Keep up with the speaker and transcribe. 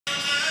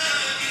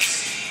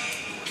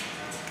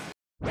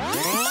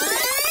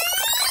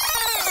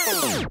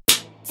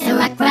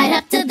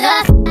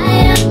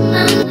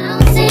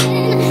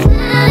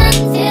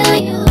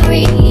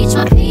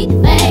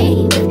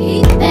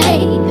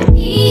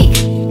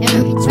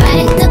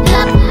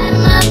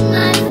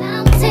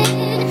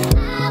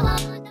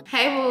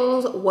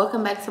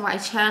back to my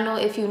channel.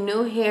 If you're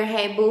new here,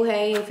 hey boo,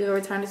 hey. If you're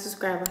a returning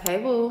subscriber, hey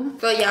boo.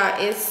 So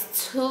y'all,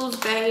 it's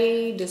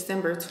Tuesday,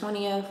 December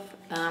 20th.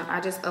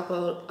 I just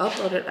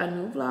uploaded a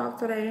new vlog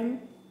today.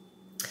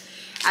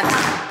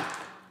 I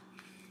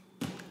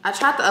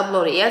tried to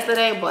upload it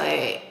yesterday,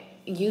 but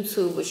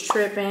YouTube was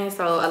tripping.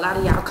 So a lot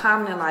of y'all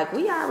commenting like,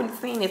 we already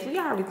seen this,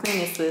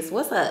 sis.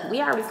 What's up? We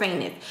already seen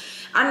this.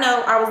 I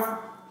know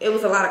it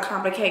was a lot of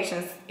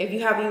complications if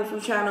you have a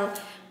YouTube channel,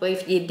 but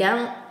if you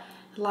don't,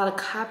 a lot of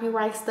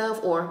copyright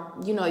stuff, or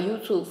you know,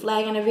 YouTube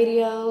flagging a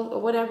video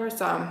or whatever.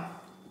 So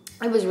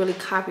it was really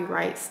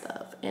copyright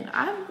stuff, and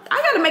I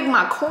gotta make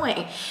my coin.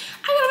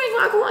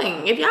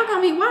 If y'all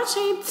gonna be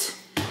watching,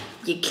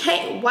 you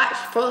can't watch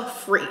for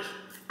free.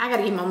 I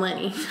gotta get my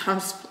money.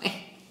 I'm just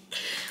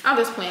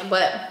playing.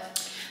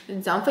 But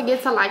don't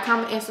forget to like,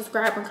 comment, and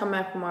subscribe, and come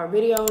back for more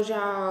videos,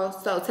 y'all.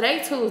 So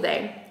today,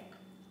 Tuesday.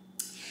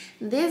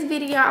 This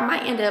video, I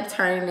might end up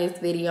turning this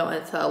video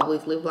into a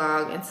weekly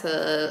vlog,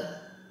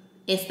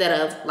 instead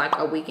of like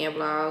a weekend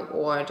vlog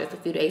or just a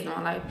few days in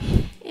my life.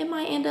 It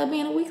might end up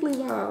being a weekly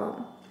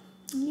vlog.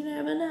 You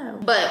never know.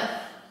 But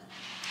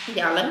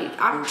yeah,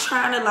 I'm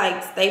trying to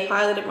like stay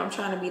positive. I'm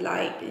trying to be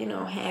like, you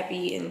know,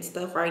 happy and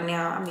stuff right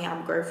now. I mean,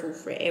 I'm grateful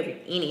for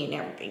any and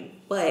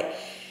everything. But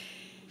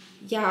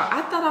y'all,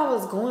 I thought I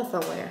was going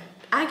somewhere.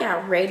 I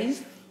got ready.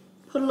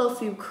 Put a little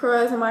few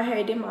curls in my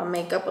hair, did my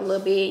makeup a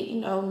little bit,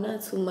 you know,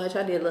 not too much.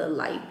 I did a little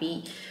light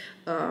beat.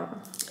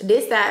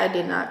 This side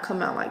did not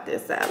come out like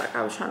this side. Like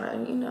I was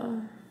trying to, you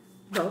know,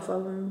 both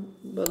of them.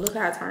 But look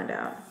how it turned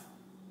out.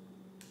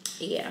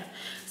 Yeah.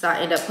 So I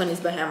ended up putting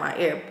this behind my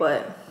ear.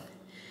 But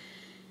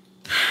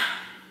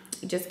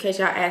just in case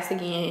y'all ask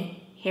again,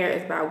 hair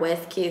is by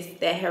West Kiss.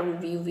 That hair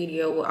review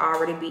video will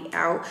already be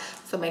out.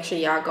 So make sure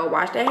y'all go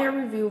watch that hair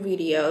review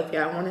video if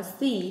y'all want to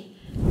see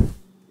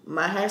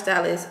my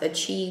hairstylist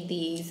achieve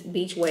these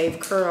beach wave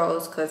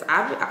curls, because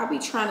I'll be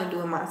trying to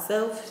do it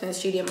myself since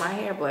she did my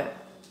hair, but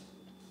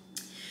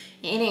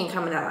it ain't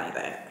coming out like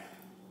that.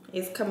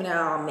 It's coming out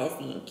all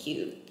messy and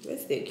cute.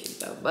 It's still cute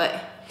though.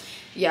 But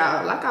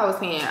y'all, like I was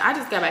saying, I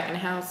just got back in the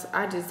house.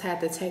 I just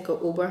had to take an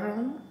Uber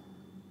home.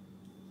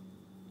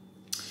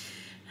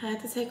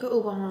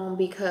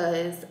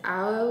 Because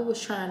I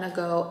was trying to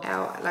go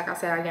out. Like I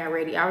said, I got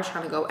ready. I was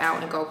trying to go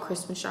out and go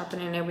Christmas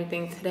shopping and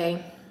everything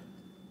today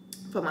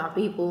for my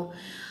people,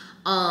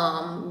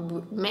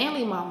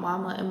 mainly my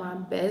mama and my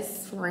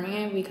best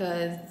friend,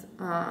 because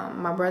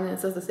my brother and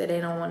sister said they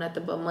don't want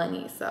nothing but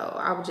money, so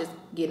I would just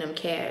get them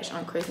cash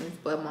on Christmas.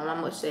 But my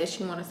mama said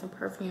she wanted some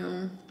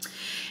perfume,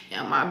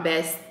 and my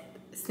best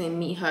sent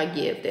me her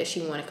gift that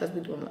she wanted, because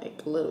we're doing like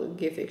a little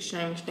gift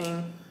exchange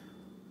thing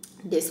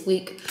this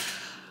week.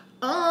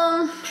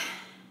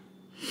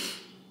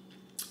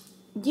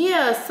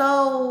 Yeah,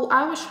 so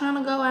I was trying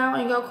to go out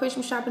and go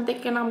Christmas shopping,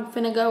 thinking I'm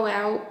finna go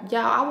out.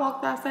 Y'all, I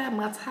walked outside,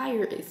 my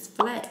tire is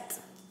flat.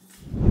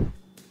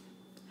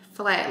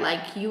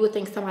 Like you would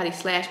think somebody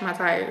slashed my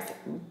tires.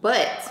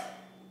 But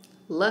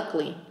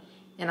luckily,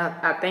 and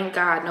I thank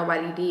God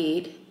nobody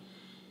did,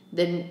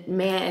 the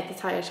man at the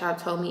tire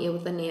shop told me it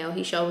was a nail.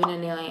 He showed me the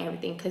nail and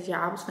everything, because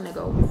y'all, I was finna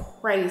go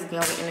crazy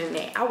on the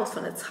internet. I was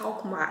finna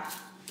talk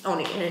on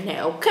the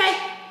internet, okay?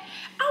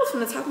 I was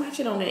finna talk my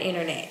shit on the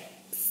internet.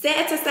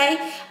 Sad to say,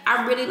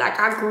 I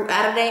grew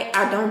out of that.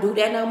 I don't do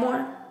that no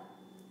more.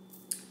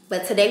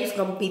 But today was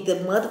gonna be the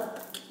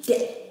motherfucking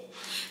day.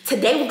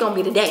 Today was gonna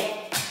be the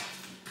day.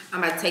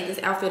 I'm about to take this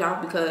outfit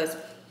off because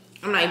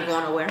I'm not even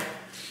going nowhere.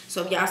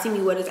 So if y'all see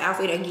me wear this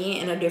outfit again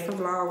in a different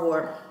vlog,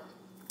 or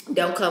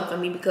don't come for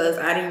me, because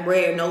I didn't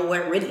wear it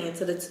nowhere really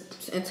into the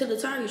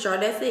Target shop.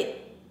 That's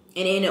it.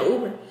 And in the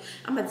Uber,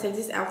 I'm about to take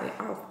this outfit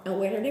off and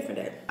wear it a different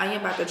day. I am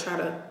about to try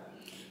to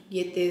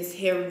get this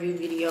hair review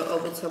video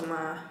over to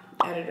my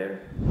editor.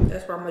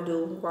 That's what I'm gonna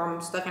do while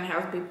I'm stuck in the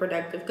house, be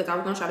productive, because I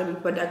was gonna try to be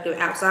productive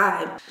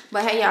outside.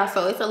 But hey y'all,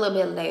 so it's a little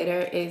bit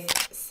later. It's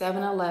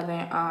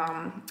 7:11.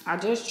 I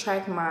just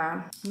tracked my,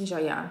 let me show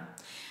y'all.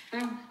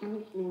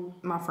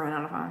 My friend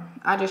on the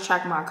phone. I just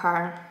tracked my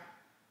car.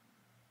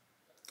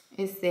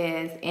 It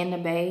says in the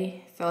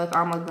bay, so it's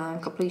almost done.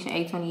 Completion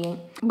 828.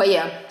 But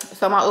yeah,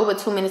 so my Uber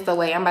 2 minutes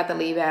away. I'm about to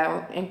leave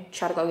out and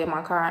try to go get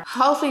my car.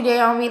 Hopefully they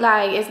don't be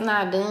like, it's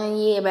not done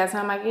yet. By the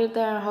time I get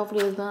there,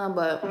 hopefully it's done.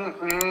 But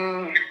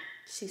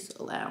she's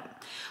so loud.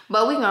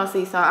 But we gonna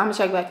see. So I'm gonna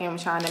check back in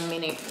with y'all in a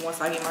minute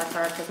once I get my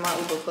car, because my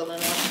Uber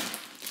pulling up.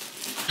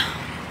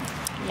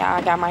 Y'all,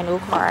 I got my new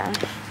car.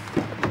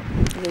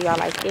 Do y'all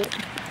like it?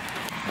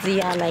 Do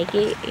y'all like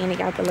it? And it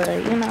got the little,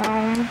 you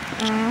know,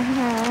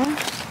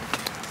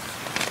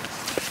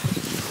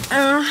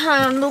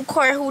 new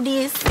car, who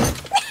this?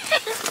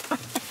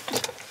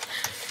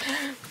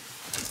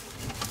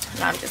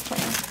 No, I'm just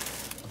playing.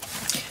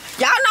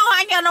 Y'all know I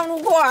ain't got no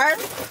new car.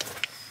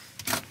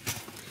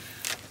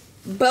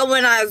 But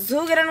when I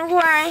do get a new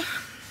car,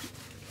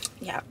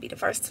 y'all be the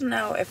first to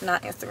know. If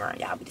not Instagram,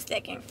 y'all be the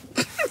second.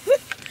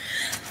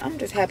 I'm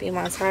just happy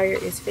my tire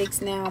is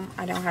fixed now.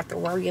 I don't have to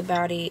worry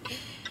about it.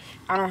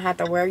 I don't have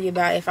to worry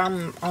about if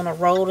I'm on a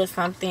road or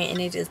something and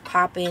it just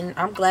popping.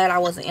 I'm glad I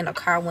wasn't in a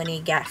car when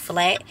it got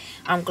flat.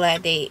 I'm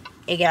glad they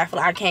it got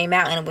flat. I came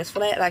out and it was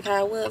flat like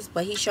how it was,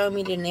 but he showed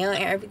me the nail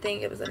and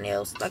everything. It was a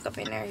nail stuck up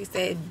in there. He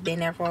said it been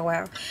there for a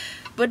while.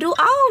 But do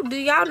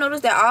y'all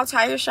notice that all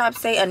tire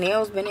shops say a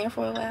nail's been there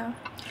for a while?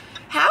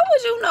 How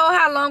would you know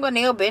how long a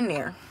nail been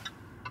there?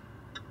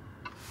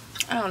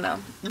 I don't know,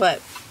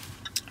 but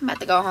I'm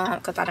about to go home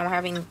because I don't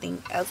have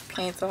anything else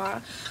planned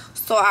tomorrow.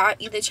 So I'll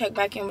either check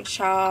back in with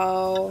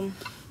y'all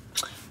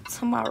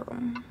tomorrow.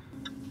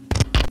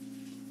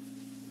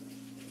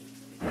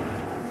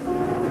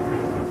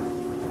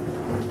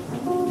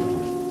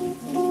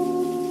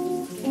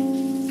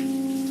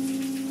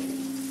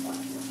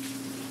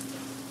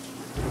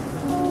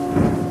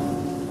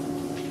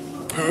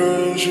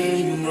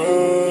 Persian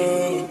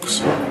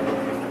rugs,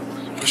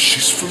 but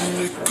she's from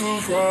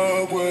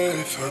Nicaragua.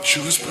 Thought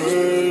you was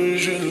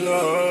Persian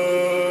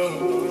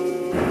love.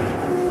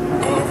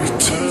 Are we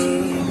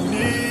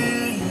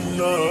turning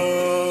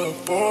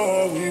up?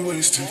 Are we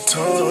wasting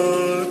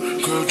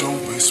time? Girl,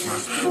 don't waste my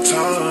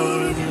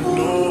time. You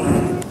know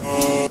I'm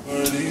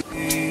already.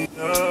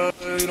 I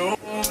don't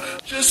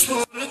just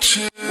wanna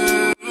chill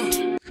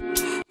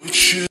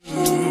with you.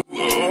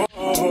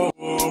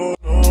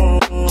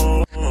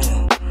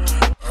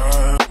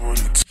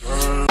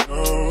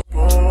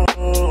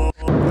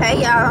 Hey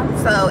y'all,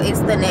 so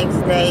it's the next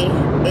day.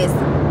 It's,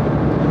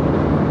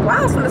 well,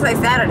 I was gonna say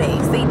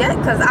Saturday. See that,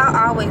 because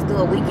I always do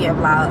a weekend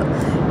vlog.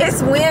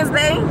 It's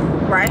Wednesday,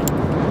 right?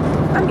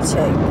 Let me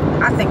check.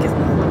 I think it's,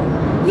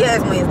 yeah,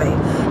 it's Wednesday.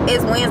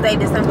 It's Wednesday,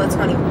 December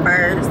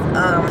 21st.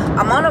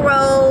 I'm on the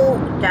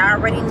road. Y'all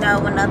already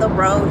know, another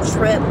road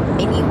trip,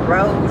 mini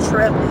road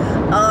trip.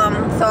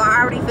 So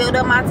I already filled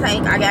up my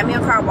tank. I got me a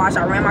car wash.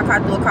 I ran my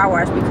car through a car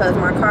wash because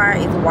my car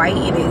is white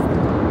and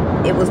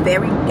it was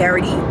very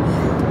dirty.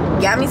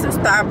 Got me some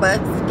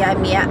Starbucks, got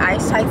me an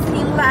iced chai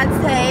tea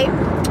latte,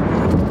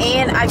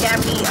 and I got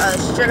me a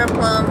sugar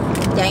plum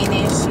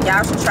Danish.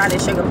 Y'all should try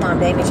this sugar plum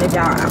Danish if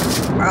y'all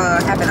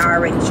haven't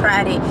already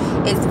tried it.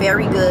 It's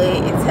very good.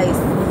 It tastes,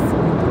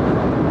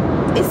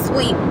 it's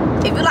sweet.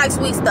 If you like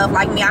sweet stuff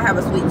like me, I have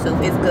a sweet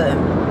tooth. It's good.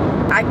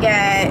 I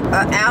got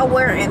an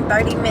hour and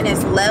 30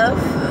 minutes left.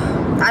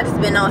 I just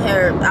been on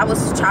here. I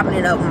was chopping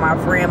it up with my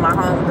friend, my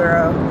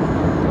homegirl,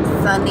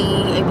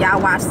 Sunny. If y'all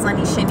watch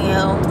Sunny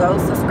Chanel, go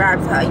subscribe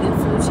to her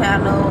YouTube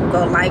channel.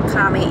 Go like,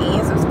 comment,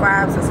 and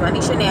subscribe to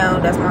Sunny Chanel.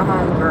 That's my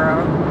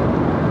homegirl.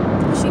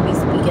 She be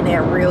speaking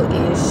that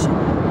real-ish.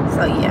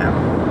 So yeah,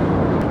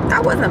 I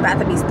wasn't about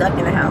to be stuck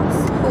in the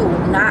house. Ooh,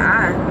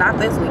 not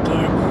this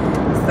weekend.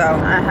 So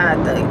I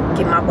had to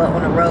get my butt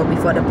on the road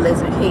before the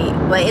blizzard hit.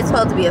 But it's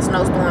supposed to be a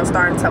snowstorm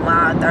starting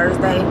tomorrow,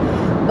 Thursday.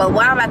 But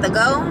where I'm about to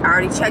go, I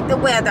already checked the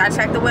weather. I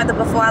checked the weather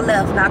before I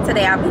left. Not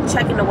today. I've been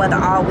checking the weather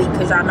all week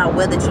because y'all know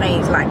weather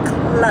change like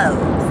clothes.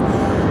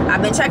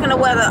 I've been checking the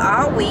weather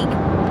all week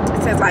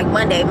since like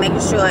Monday, making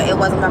sure it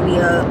wasn't going to be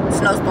a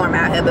snowstorm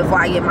out here before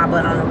I get my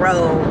butt on the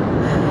road.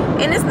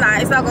 And it's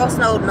not. It's not going to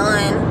snow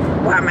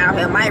none while I'm out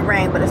here. It might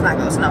rain, but it's not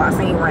going to snow. I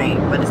seen rain,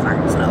 but it's not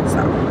going to snow.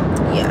 So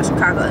yeah,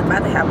 Chicago is about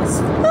to have a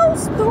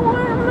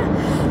snowstorm.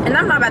 And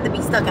I'm not about to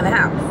be stuck in the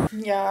house.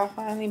 Yeah, I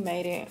finally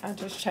made it. I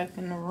just checked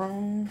in the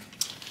room.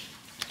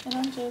 And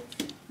I'm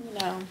just, you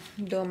know,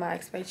 doing my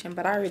inspection.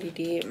 But I already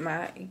did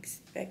my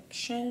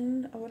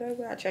inspection or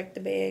whatever. I checked the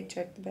bed,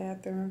 checked the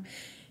bathroom,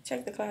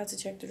 checked the closet,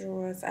 checked the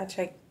drawers. I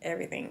checked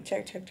everything.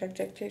 Check.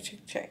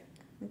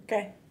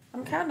 Okay.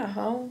 I'm kind of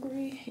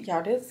hungry.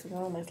 Y'all, this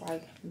room is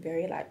like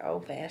very like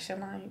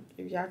old-fashioned. Like,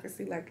 if y'all can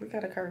see, like, look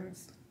at the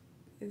curtains.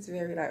 It's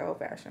very like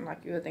old-fashioned.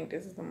 Like, you would think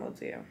this is a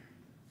motel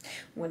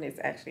when it's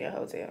actually a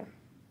hotel.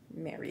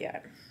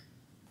 Marriott.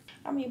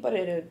 I mean, but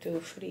it'll do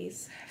for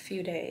these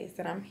few days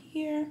that I'm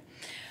here.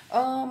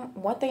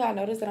 One thing I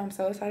noticed that I'm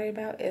so excited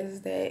about is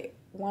that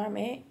where I'm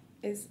at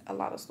is a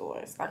lot of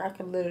stores. Like, I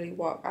can literally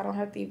walk. I don't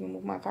have to even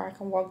move my car. I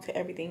can walk to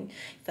everything.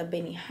 It's a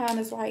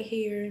Benihana's right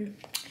here.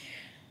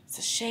 It's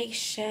a Shake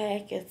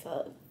Shack. It's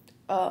a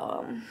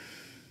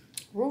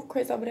Roof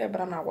Chris over there,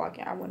 but I'm not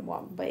walking. I wouldn't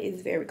walk, but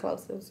it's very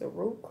close. It's a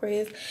Roof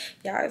Chris.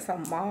 Y'all, it's a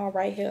mall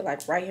right here,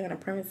 like right here on the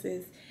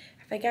premises.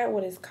 I forgot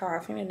what it's called. I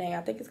think the name.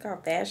 I think it's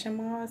called Fashion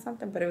Mall or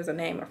something, but it was a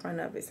name in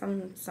front of it.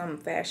 Some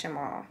fashion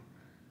mall.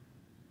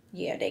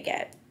 Yeah, they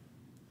got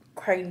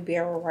Crate and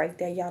Barrel right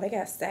there. Y'all, they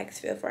got Saks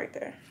Fifth right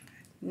there.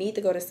 Need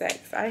to go to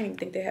Saks. I didn't even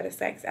think they had a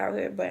Saks out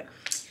here, but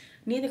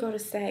need to go to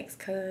Saks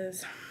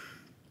because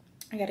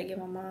I gotta get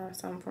my mom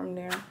something from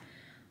there.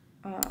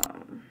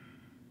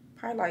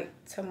 Probably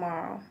like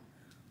tomorrow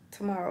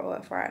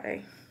or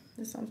Friday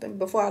or something.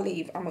 Before I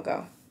leave, I'm gonna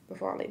go.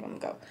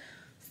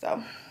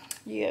 So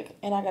yeah,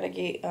 and I gotta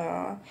get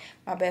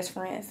my best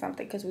friend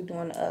something because we're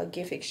doing a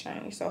gift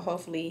exchange. So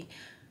hopefully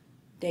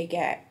they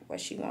got what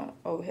she want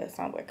over here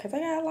somewhere, because I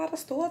got a lot of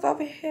stores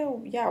over here.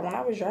 Yeah, when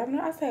I was driving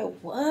I said,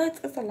 what?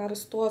 It's a lot of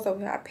stores over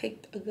here. I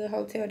picked a good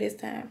hotel this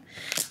time.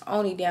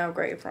 Only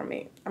downgrade from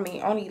it. I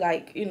mean, only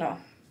like, you know,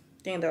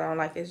 thing that I don't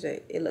like is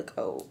that it look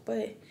old,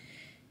 but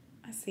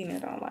I seen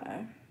it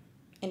online,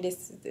 and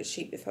this is the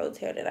cheapest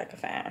hotel that I could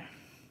find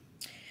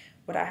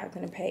without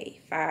having to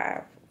pay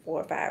 $4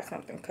 or $5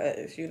 something,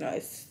 because, you know,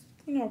 it's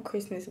you know,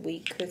 Christmas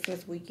week,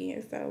 Christmas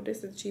weekend. So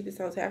this is the cheapest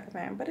hotel I can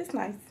find, but it's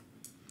nice.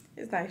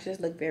 It's nice.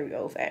 Just look very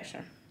old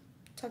fashioned.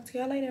 Talk to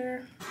y'all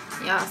later.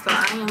 Y'all, so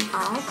I am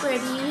all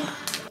ready.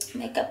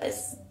 Makeup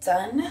is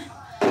done.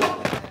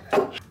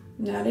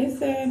 Now they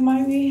said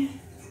might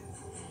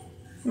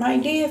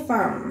did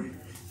something.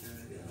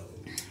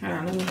 Hold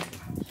on, let me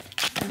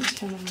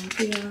turn on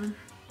here.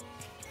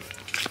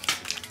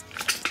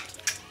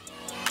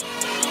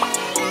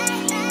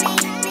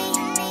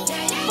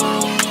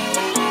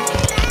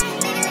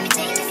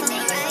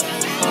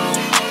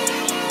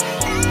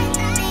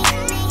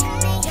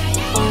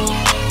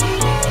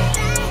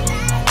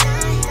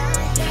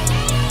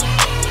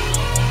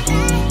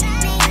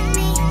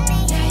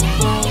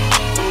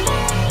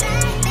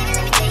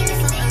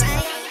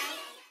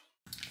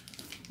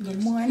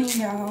 Good morning,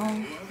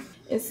 y'all.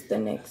 It's the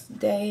next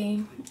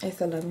day. It's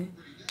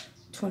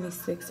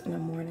 11:26 in the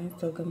morning.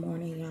 So good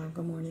morning, y'all.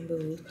 Good morning,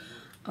 boo.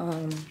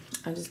 I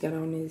just got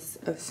on this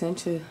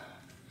essential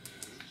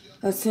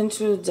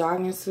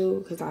jogging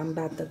suit because I'm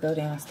about to go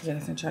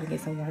downstairs and try to get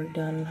some work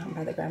done. I'm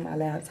about to grab my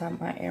laptop,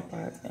 my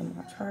AirPods, and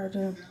my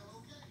charger,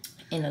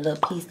 and a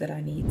little piece that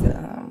I need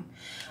to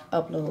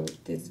upload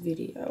this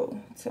video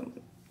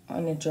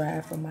on the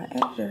drive from my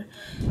editor.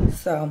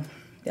 So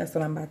that's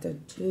what I'm about to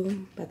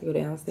do. About to go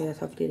downstairs.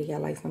 Hopefully they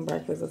got like some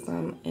breakfast or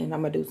something, and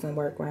I'm gonna do some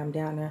work while I'm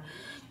down there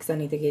because I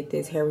need to get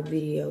this hair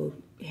review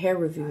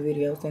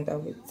video sent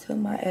over to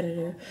my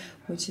editor,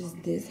 which is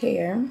this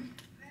hair.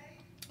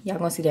 Y'all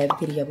gonna see that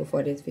video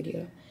before this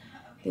video.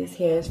 This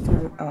hair is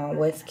from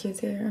West Kids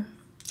Hair.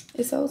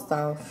 It's so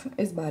soft.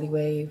 It's body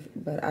wave,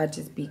 but I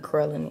just be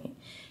curling it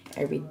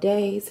every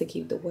day to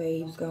keep the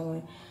waves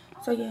going.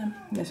 So yeah,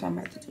 that's what I'm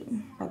about to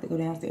do. About to go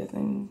downstairs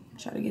and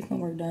try to get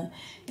some work done.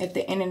 If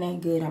the internet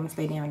good, I'm gonna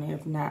stay down there.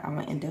 If not, I'm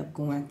gonna end up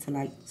going to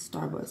like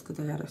Starbucks because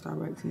I got a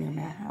Starbucks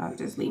nearby. I'll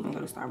just leave and go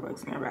to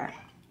Starbucks nearby.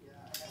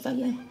 So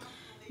yeah,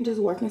 I'm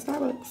just working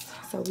Starbucks.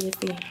 So we'll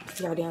see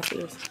y'all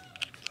downstairs.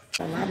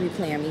 I'll be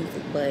playing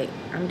music, but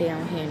I'm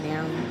down here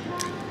now,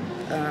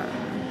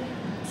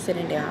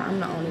 sitting down. I'm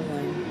the only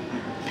one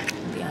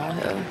down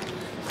here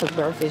because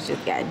breakfast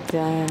just got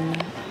done.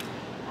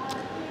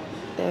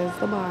 There's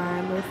the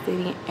bar, little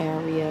sitting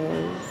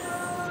areas,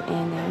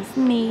 and there's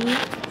me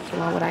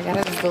doing what I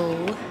gotta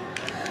do.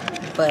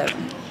 But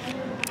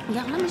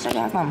yeah, let me show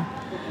y'all something.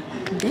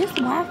 This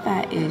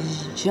Wi-Fi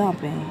is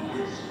jumping.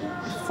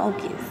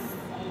 Focus.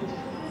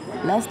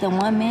 Less than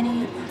 1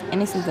 minute,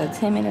 and this is a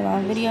 10-minute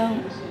long video.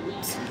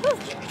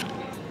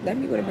 That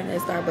me would have been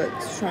at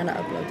Starbucks trying to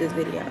upload this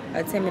video,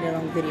 a 10-minute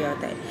long video.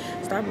 That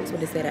Starbucks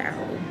would have said an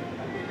hour.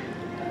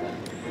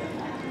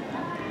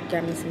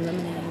 Got me some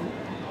lemonade.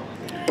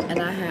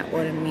 And I had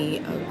ordered me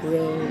a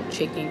grilled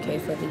chicken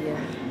quesadilla.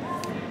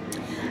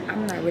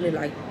 I'm not really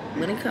like,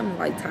 when it comes to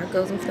like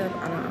tacos and stuff,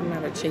 I'm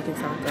not a chicken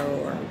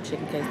taco or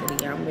chicken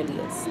quesadilla. I'm really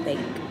a steak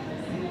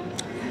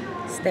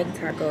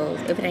tacos.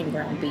 If it ain't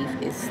ground beef,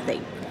 it's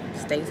steak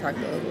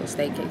tacos or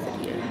steak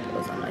quesadilla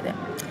or something like that.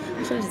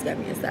 I should have just got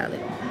me a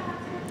salad.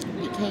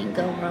 You can't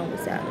go wrong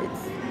with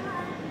salads.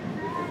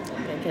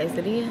 That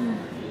quesadilla,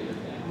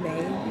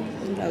 baby,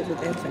 who knows what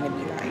that's gonna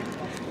be like.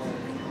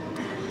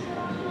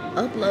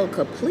 Upload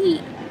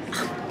complete.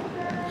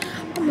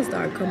 I'm gonna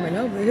start coming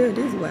over here.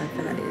 This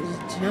Wi-Fi is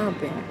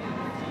jumping.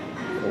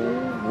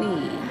 Oh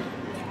wee.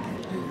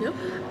 Yep.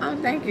 Oh,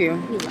 thank you.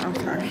 I'm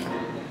sorry.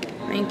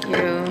 Thank you.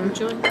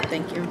 Enjoy.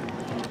 Thank you.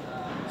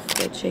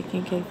 The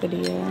chicken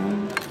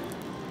quesadilla.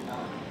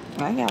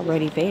 I got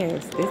ready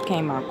fast. This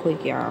came out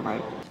quick, y'all.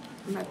 Like,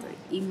 I'm about to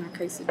eat my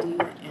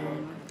quesadilla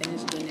and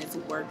finish getting this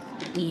work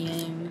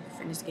in.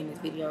 Finish getting this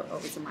video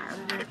over to my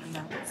editor, and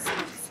I will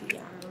see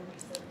y'all.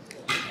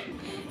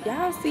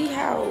 Y'all see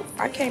how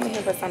I came in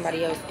here for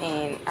somebody else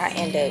and I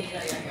end up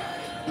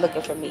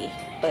looking for me.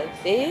 But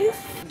this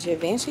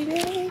Givenchy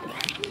bag,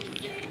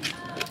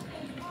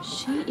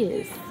 she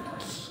is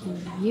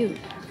cute.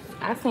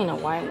 I seen a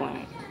white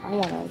one. I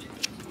want a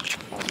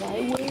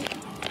white one.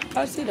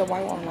 I see the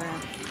white one now.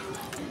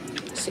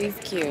 She's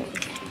cute.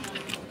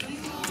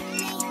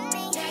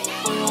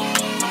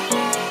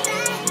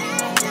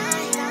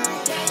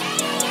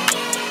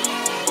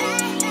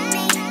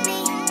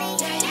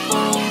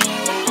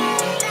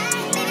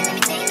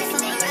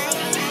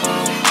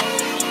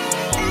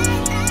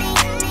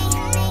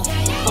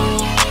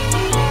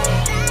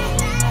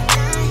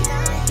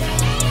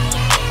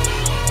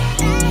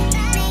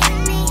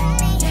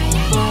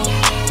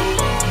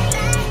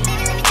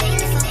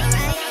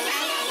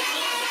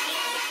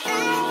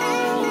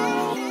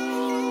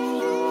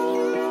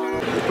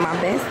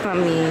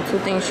 From me, two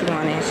things she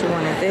wanted. She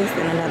wanted this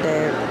and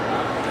another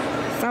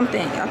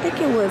something. I think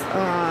it was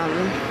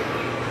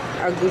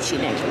a Gucci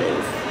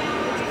necklace.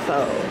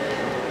 So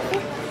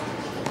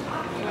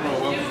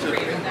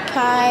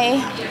hi.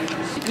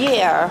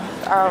 Yeah.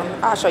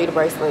 I'll show you the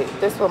bracelet.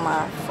 This was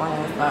my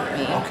friend sent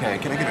me. Okay,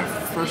 can I get a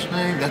first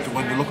name? That's the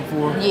one you're looking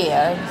for?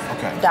 Yeah.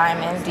 Okay.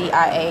 Diamond,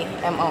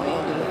 Diamond.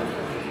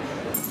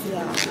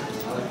 Yeah.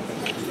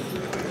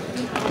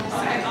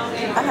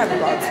 I haven't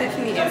bought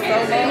Tiffany in so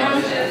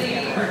long.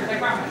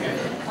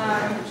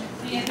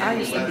 I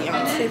used to be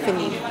on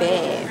Tiffany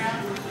bad.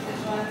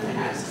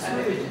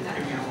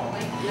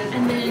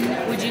 And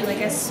then, would you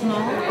like a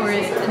small, or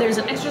there's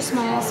an extra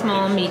small,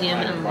 small, medium,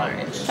 and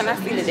large? Can I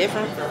see the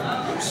difference?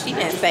 She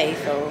didn't say,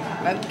 so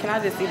can I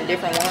just see the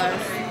different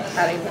ones?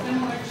 How they look?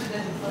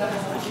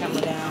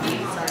 Camera down.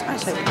 I'll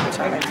show you the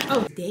charger.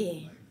 Oh,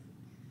 dead.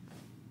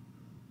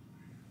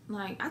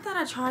 Like, I thought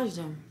I charged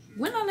them.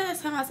 When the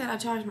last time I said I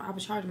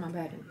was charging my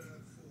batteries?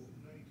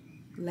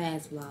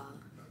 Last vlog.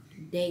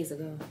 Days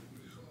ago.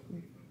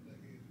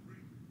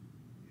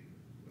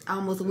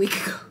 Almost a week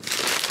ago.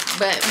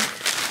 But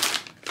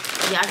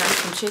yeah, I got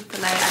some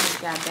Chick-fil-A. I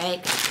just got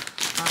back.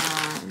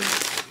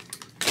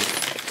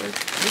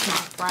 This my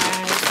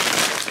fries.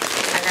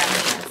 I got me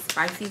a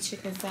spicy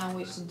chicken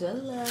sandwich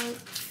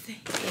deluxe. And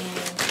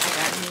I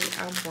got me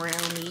a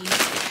brownie.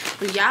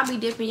 Do y'all be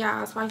dipping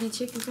y'all spicy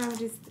chicken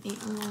sandwiches in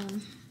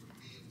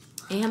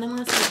honey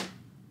mustard?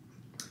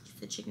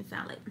 It's a chicken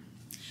salad.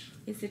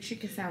 It's a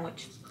chicken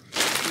sandwich. Yeah.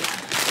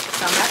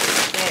 So I'm about to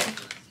eat that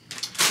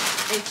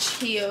and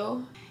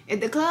chill. If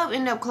the club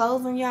end up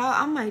closing, y'all,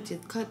 I might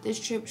just cut this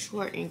trip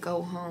short and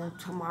go home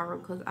tomorrow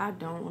because I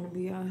don't want to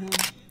be out here.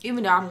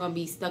 Even though I'm going to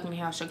be stuck in the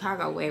house,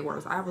 Chicago way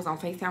worse. I was on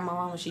FaceTime my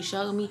mom and she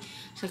showed me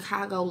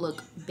Chicago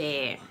look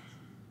bad.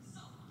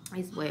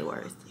 It's way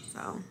worse.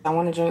 So I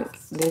want to drink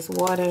this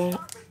water,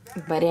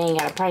 but it ain't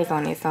got a price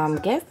on it. So I'm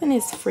guessing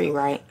it's free,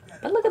 right?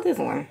 But look at this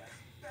one.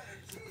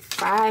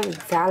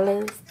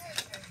 $5.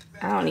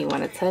 I don't even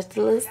want to touch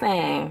the little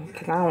thing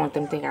because I don't want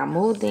them to think I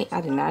moved it.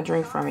 I did not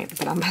drink from it,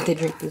 but I'm about to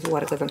drink this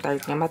water because I'm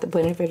thirsty. I'm about to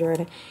put it in the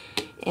refrigerator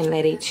and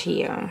let it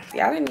chill.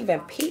 Y'all didn't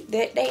even peep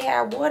that they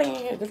had water in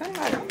here because I'm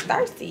like, I'm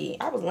thirsty.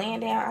 I was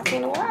laying down. I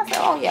seen the water. I said,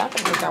 oh yeah, I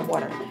can drink that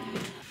water.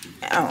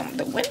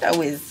 The window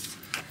is,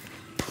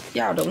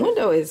 y'all, the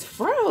window is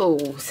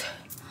froze.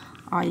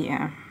 Oh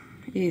yeah,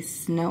 it's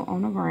snow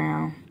on the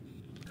ground.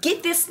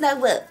 Get this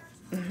snow up.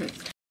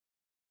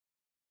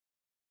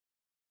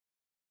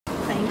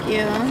 Thank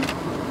you.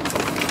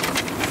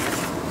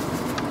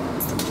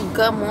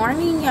 Good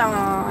morning,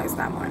 y'all. It's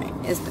not morning.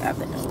 It's the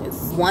afternoon.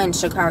 It's 1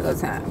 Chicago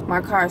time.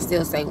 My car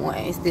still say 1.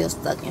 It's still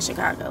stuck in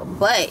Chicago.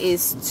 But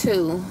it's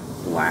 2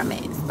 where I'm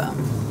at. So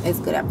it's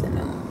good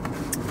afternoon.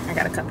 I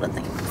got a couple of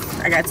things.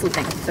 I got 2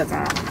 things because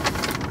I'm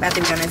about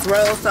to be on this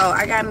road. So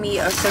I got me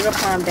a sugar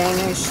plum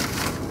Danish.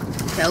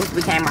 Those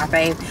became my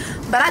fave.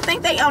 But I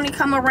think they only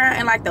come around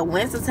in like the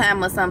winter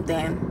time or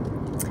something.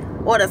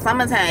 Or the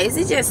summertime. Is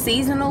it just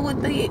seasonal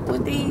with these?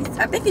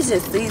 I think it's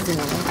just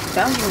seasonal.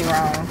 Don't get me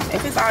wrong.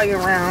 If it's all year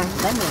round,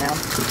 let me know.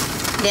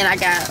 Then I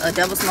got a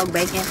double smoked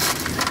bacon.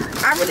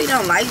 I really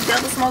don't like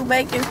double smoked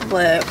bacon,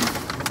 but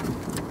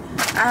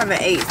I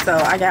haven't ate, so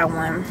I got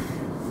one.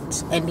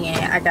 And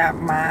then I got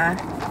my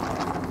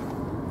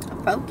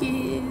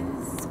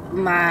Focus,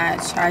 my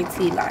chai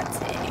tea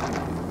latte.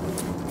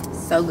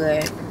 So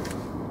good.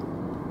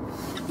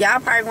 Y'all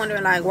probably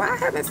wondering like why I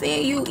haven't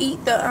seen you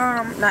eat the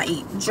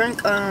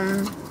drink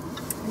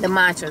the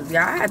matchas.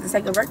 Y'all, I had to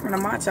take a break from the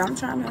matcha. I'm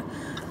trying to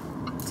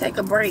take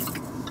a break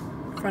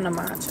from the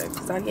matcha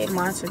because I get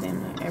matcha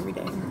in there every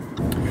day.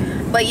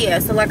 But yeah,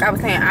 so like I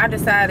was saying, I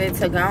decided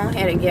to go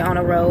ahead and get on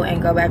the road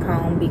and go back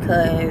home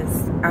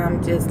because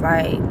I'm just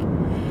like,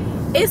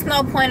 it's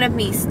no point of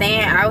me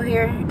staying out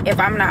here if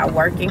I'm not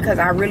working because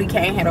I really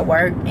can't head to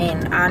work.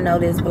 And I know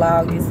this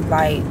vlog is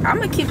like, I'm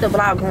gonna keep the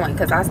vlog going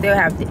because I still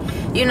have,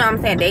 you know what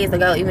I'm saying, days to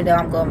go. Even though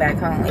I'm going back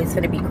home, it's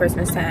gonna be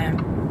Christmas time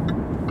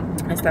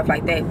and stuff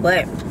like that.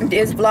 But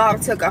this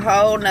vlog took a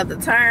whole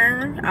nother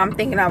turn. I'm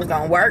thinking I was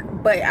gonna work,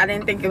 but I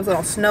didn't think it was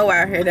gonna snow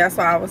out here. That's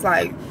why I was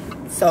like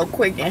so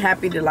quick and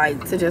happy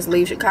to just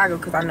leave Chicago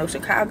because I know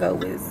Chicago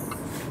is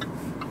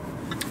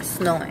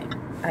snowing.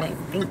 I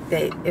didn't think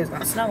that it was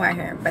gonna snow out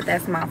here, but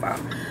that's my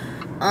fault.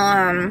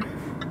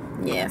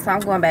 Yeah, so I'm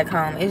going back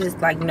home. It's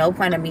just like no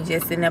point of me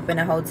just sitting up in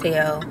a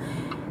hotel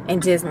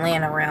and just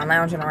laying around,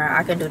 lounging around.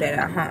 I can do that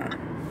at home.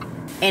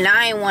 And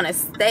I ain't want to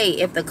stay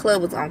if the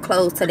club was gonna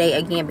close today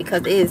again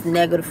because it is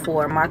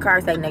 -4. My car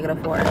say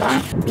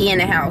 -4. Be in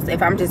the house.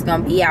 If I'm just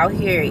gonna be out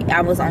here,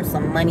 I was on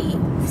some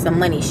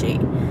money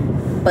shit.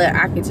 But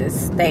I could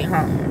just stay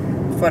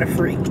home for the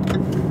free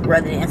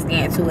rather than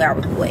staying 2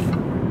 hours away.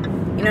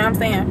 You know what I'm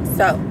saying?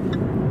 So,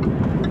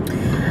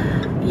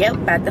 yep,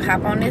 about to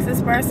hop on this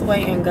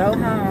expressway and go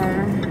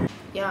home.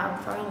 Yeah, I'm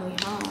finally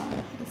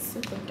home. It's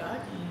super dark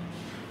in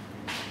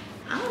here.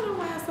 I don't know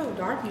why it's so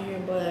dark in here,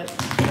 but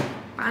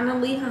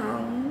finally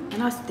home.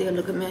 And I still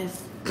look a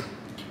mess.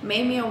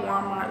 Made me a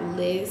Walmart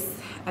list.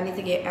 I need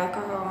to get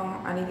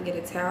alcohol. I need to get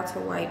a towel to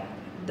wipe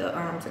the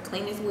to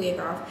clean this wig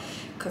off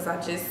because I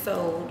just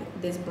sold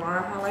this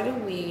blonde highlighter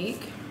wig.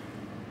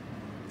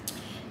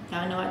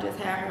 Y'all know I just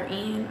had her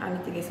in. I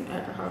need to get some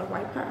alcohol to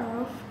wipe her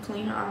off,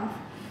 clean her off.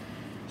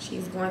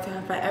 She's going to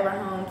her forever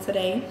home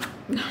today.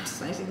 No, I'm just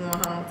saying she's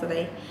going home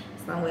today.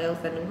 Somewhere else,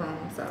 a new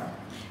home. So,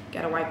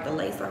 gotta wipe the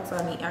lace off. So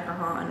I need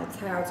alcohol and a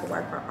towel to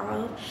wipe her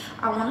off.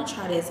 I want to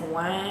try this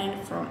wine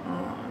from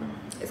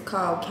it's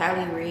called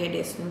Cali Red.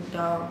 That Snoop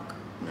Dogg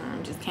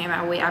just came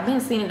out with. I've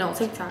been seeing it on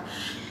TikTok.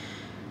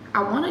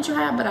 I want to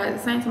try it, but at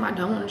the same time I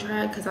don't want to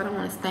try it because I don't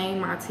want to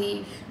stain my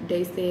teeth.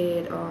 They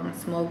said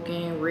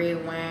smoking,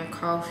 red wine,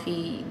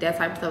 coffee, that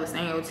type of stuff will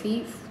stain your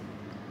teeth.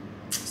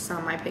 So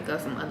I might pick up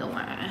some other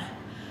wine.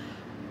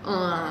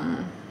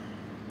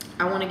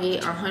 I want to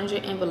get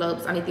 100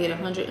 envelopes. I need to get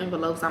 100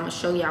 envelopes. I'm gonna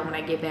show y'all when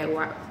I get back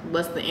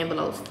what's the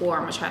envelopes for.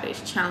 I'm gonna try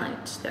this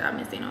challenge that I've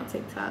been seeing on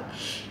TikTok.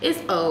 It's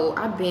old,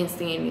 I've been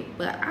seeing it,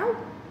 but I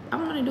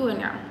want to do it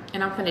now,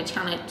 and I'm gonna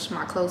challenge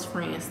my close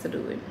friends to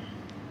do it.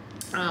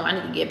 I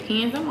need to get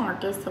pens and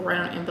markers to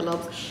write on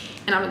envelopes,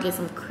 and I'm gonna get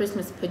some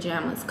Christmas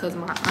pajamas because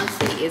my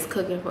auntie is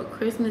cooking for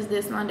Christmas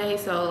this Sunday,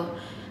 so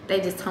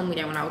they just told me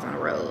that when I was on the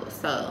road.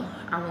 So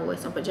I'm gonna wear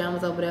some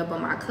pajamas over there,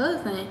 but my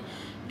cousin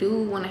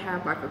do want to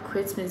have like a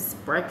Christmas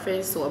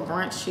breakfast or a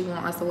brunch. She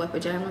want us to wear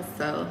pajamas,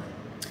 so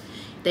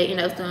they end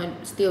up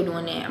still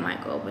doing that. I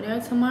might go over there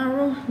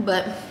tomorrow,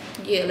 but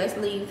yeah, let's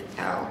leave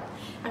out.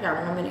 I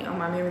got 1 minute on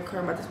my memory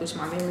card. I'm about to switch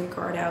my memory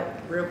card out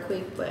real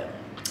quick, but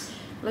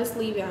let's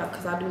leave out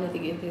because I do need to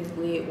get this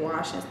wig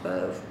washed and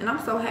stuff. And I'm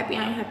so happy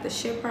I ain't have to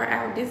ship her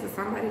out. This is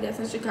somebody that's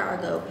in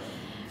Chicago.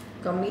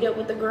 Gonna meet up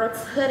with the girl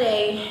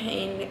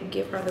today and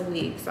give her the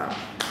wig. So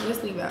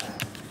let's leave out.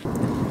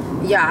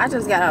 Yeah, I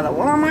just got out of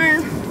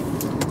Walmart.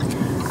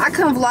 I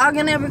couldn't vlog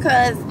in there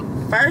because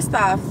first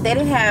off, they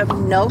didn't have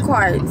no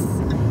carts.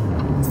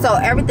 So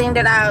everything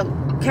that I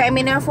came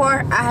in there for,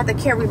 I had to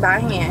carry by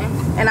hand.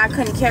 And I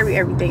couldn't carry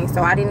everything.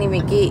 So I didn't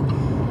even get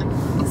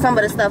some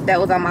of the stuff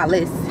that was on my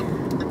list.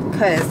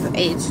 Because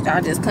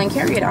I just couldn't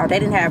carry it all. They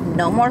didn't have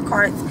no more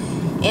carts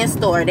in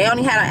store. They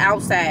only had it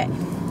outside.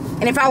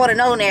 And if I would have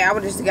known that, I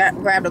would have just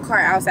grabbed a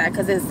cart outside.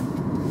 Because there's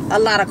a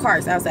lot of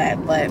carts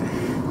outside. But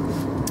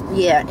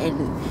yeah,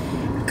 and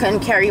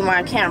couldn't carry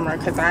my camera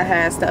because I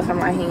had stuff in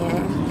my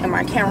hand and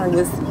my camera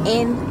was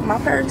in my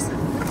purse.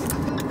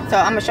 So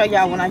I'm gonna show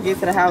y'all when I get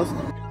to the house.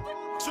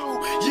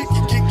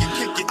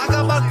 I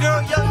got my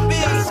girl Young B.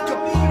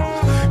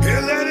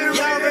 Here, let it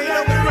rain.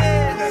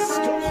 Let's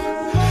go.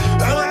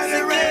 Let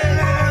it rain.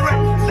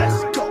 Let's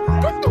go.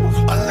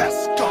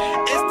 Let's go.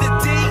 It's the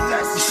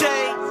DJ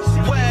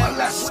Web.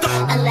 Let's go.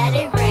 I let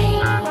it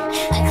rain,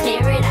 I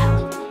clear it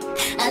out.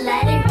 I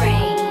let it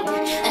rain,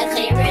 I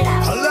clear it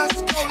out.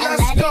 Let's go.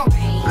 Let's go.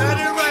 Let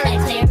it rain. I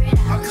clear it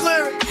out. I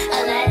clear it.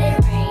 I let it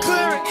rain,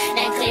 Clear it.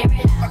 I clear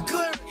it I out.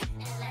 clear it.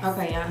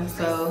 Okay, y'all,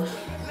 so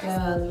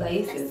the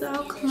lace is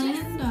all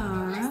cleaned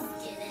off.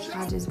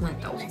 I just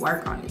went to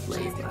work on this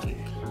lace, like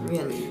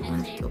really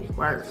went to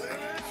work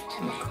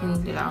and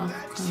cleaned it off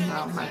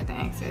like the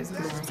excess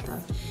glue and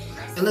stuff.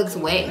 It looks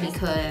wet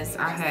because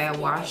I had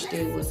washed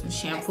it with some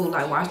shampoo,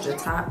 like washed the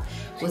top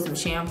with some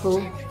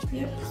shampoo.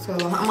 Yep. So I'm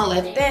gonna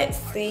let that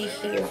stay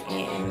here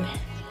and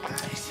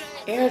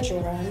air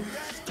dry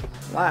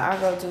while I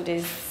go do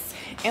this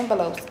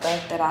envelope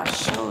stuff that I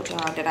showed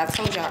y'all, that I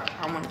told y'all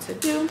I wanted to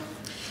do,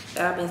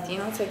 that I've been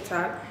seeing on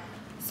TikTok.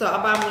 So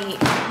I bought me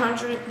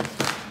 100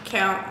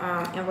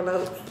 count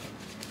envelopes.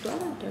 Do I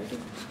look dirty?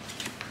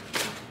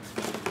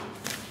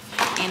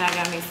 And I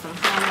got me some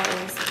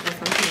highlighters and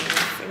some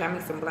pens. I got me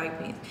some black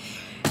pens.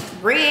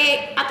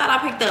 Red, I thought I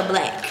picked up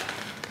black.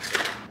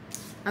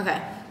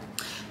 Okay,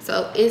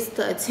 so it's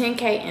the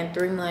 10K in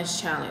 3 months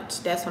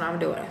challenge. That's what I'm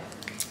doing.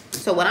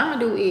 So what I'm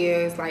gonna do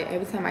is, like,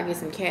 every time I get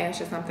some cash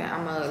or something,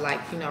 I'm gonna,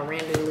 like, you know,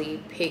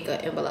 randomly pick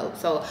an envelope.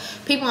 So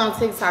people on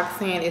TikTok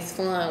saying it's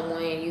fun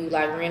when you,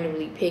 like,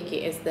 randomly pick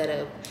it instead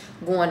of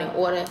going in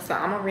order. So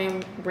I'm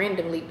gonna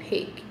randomly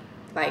pick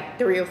like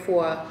 3 or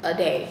 4 a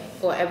day,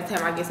 or every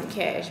time I get some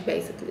cash.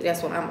 Basically,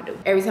 that's what I'm gonna do.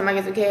 Every time I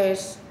get some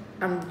cash,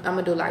 I'm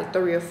gonna do like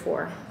 3 or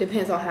 4,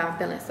 depends on how I'm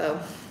feeling. So,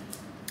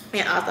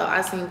 and also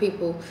I seen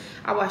people,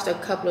 I watched a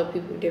couple of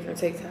people different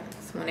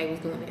TikToks when they was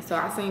doing it. So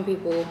I seen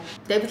people,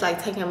 they was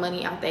like taking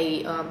money out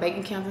their bank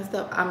accounts and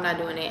stuff. I'm not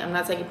doing it. I'm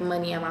not taking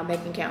money out my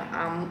bank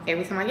account.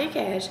 Every time I get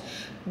cash,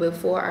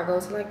 before I go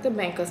to like the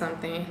bank or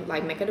something,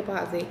 like make a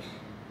deposit,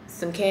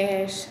 some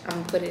cash, I'm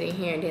gonna put it in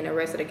here, and then the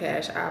rest of the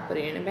cash I'll put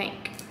it in the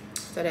bank.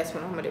 So that's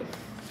what I'm gonna do.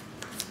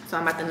 So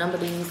I'm about to number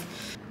these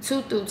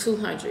 2 through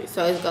 200.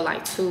 So it's go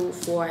like 2,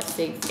 4,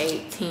 6,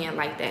 8, 10,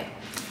 like that.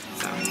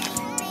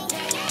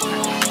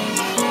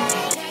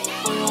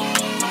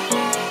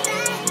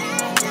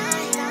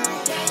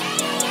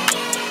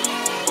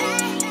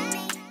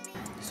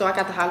 So I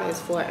got the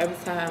highlights for every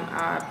time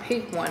I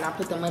pick one, I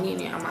put the money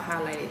in it, I'm gonna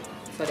highlight it.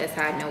 So that's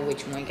how I know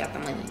which one got the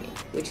money in it,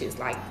 which is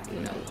like, you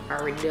know,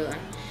 already done.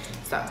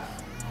 So.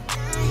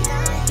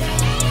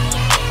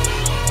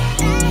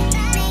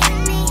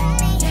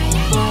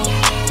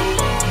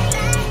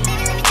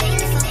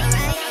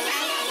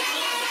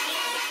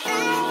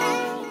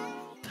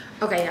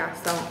 Okay, y'all,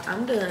 so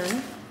I'm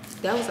done.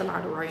 That was a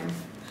lot of writing.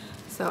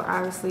 So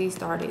obviously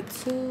started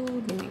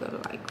 2, then we go to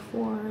like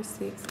 4,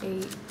 6,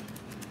 8.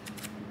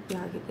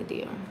 Y'all get the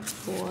deal.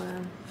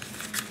 4,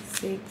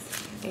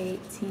 6, 8,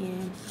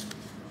 10.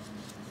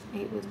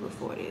 8 was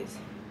before this.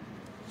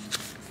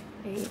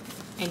 8,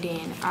 and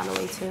then all the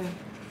way to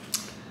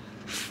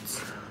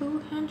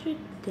 $200.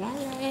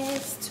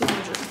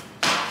 200.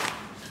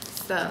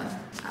 So,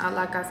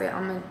 like I said,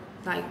 I'm gonna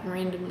like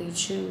randomly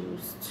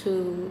choose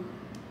 2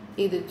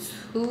 either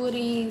 2 of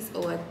these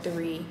or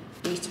 3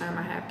 each time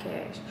I have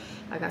cash.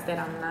 Like I said,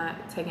 I'm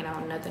not taking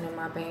out nothing in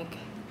my bank,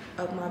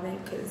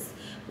 because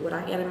what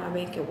I got in my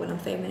bank and what I'm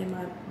saving in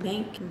my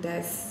bank,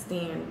 that's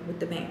staying with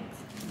the bank.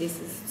 This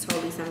is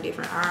totally something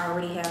different. I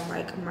already have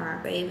like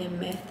my saving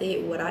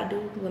method, what I do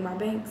with my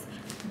banks,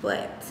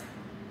 but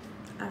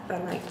I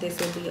felt like this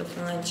would be a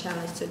fun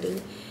challenge to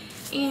do.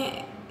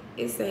 And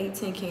it's a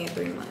 10K in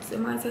 3 months. It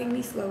might take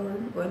me slower,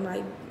 or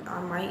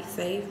I might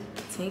save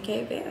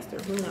 10K faster.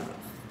 Who knows?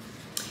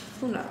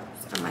 Who knows?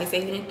 I might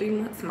save it in 3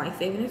 months, might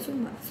save it in 2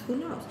 months. Who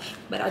knows?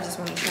 But I just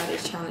want to try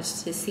this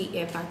challenge to see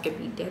if I could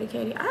be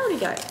dedicated. I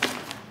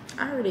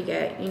already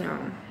got, you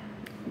know,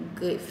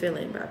 good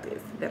feeling about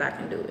this, that I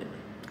can do it.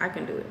 I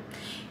can do it.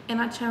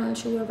 And I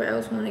challenge whoever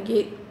else want to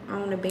get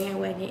on the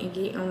bandwagon and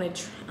get on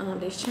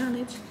this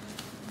challenge.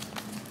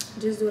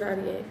 Just do what I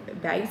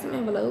did. Buy you some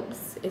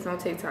envelopes. It's on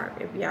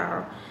TikTok. If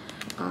y'all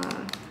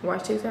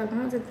watch TikTok,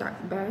 on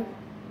TikTok, buy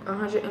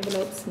 100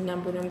 envelopes,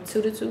 number them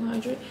 2 to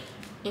 200,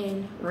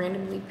 and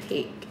randomly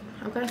pick.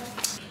 Okay.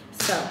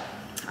 So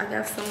I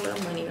got some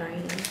little money right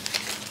here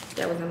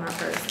that was in my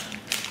purse.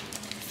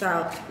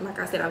 So like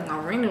I said, I'm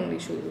gonna randomly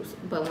choose.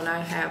 But when I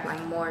have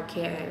like more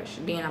cash,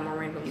 then I'm gonna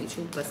randomly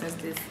choose. But since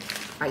this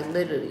like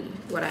literally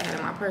what I had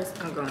in my purse,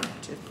 I'm gonna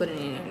just put it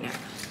in there now.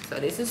 So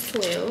this is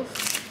 12.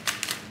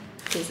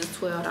 This is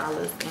 $12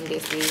 and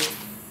this is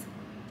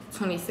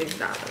 $26.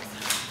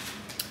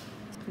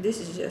 This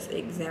is just an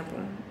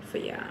example for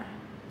y'all,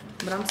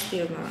 but I'm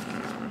still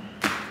going.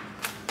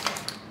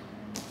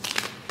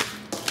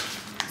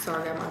 So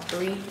I got my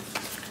three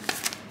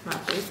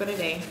for the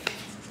day,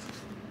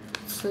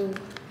 2,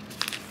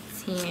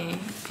 10,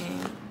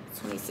 and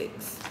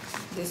 26.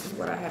 This is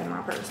what I had in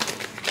my purse.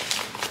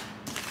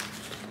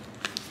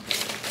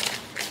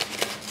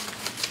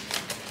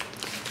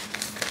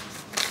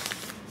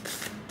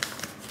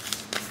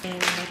 And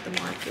at the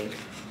market,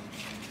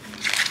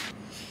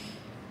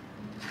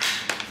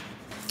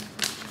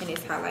 and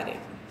it's highlighted,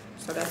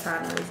 so that's how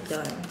I know it's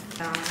done.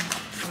 I'm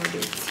gonna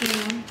do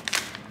 10,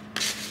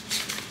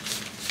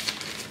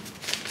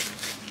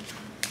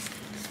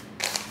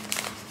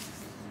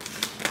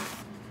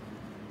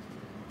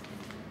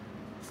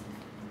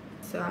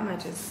 so I might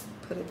just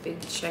put a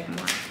big check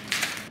mark,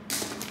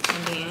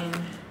 and then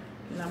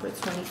number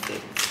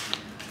 26,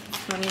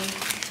 20,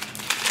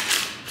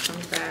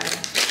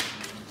 25,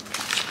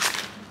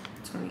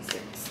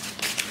 26.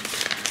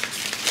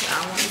 I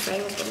want to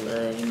save up a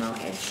little, you know,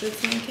 extra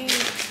 10K.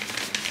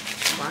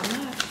 Why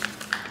not?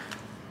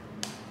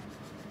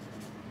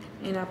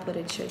 And I put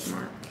a check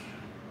mark.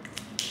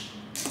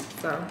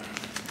 So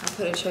I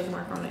put a check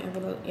mark on the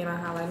envelope and I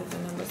highlighted the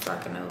number so I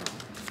can know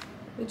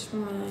which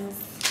ones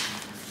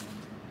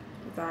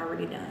is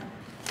already done.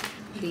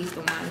 These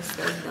the ones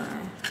that's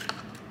done.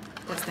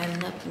 Or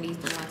standing up, and these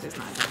the ones that's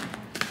not done.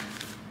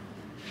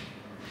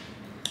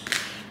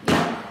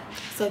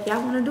 So if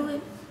y'all want to do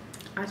it,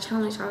 I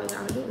challenge all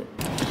y'all to do it.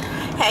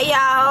 Hey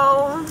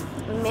y'all,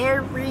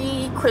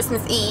 Merry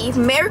Christmas Eve.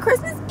 Merry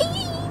Christmas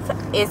Eve.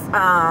 It's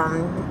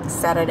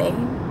Saturday,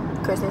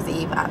 Christmas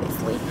Eve,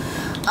 obviously.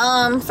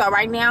 So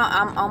right now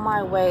I'm on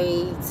my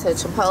way to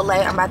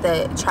Chipotle. I'm about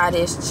to try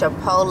this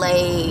Chipotle,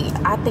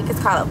 I think it's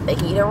called a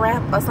fajita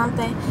wrap or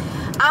something.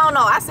 I don't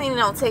know, I seen it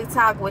on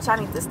TikTok, which I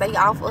need to stay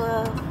off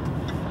of.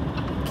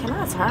 Can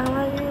I turn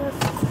right here?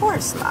 Of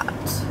course not.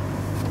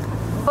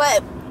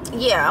 But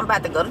yeah, I'm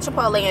about to go to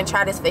Chipotle and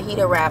try this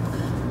fajita wrap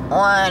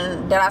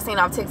that I seen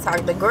on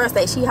TikTok. The girl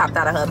said she hopped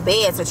out of her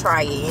bed to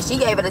try it, and she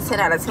gave it a 10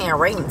 out of 10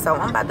 rating. So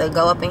I'm about to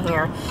go up in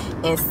here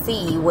and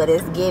see what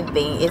it's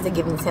giving. Is it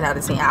giving 10 out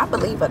of 10? I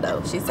believe her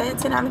though. She said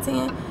 10 out of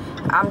 10.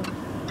 I'm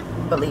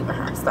believing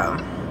her. So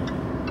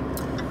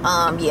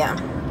yeah,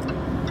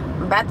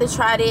 I'm about to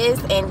try this,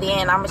 and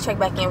then I'm gonna check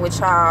back in with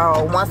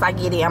y'all once I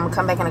get it. I'm gonna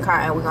come back in the car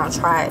and we're gonna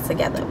try it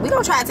together.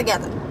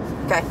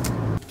 Okay.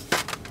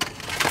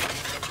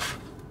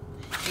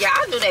 Yeah,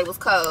 I knew they was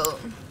cold.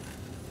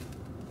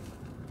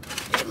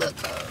 They look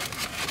cold.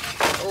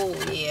 Oh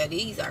yeah,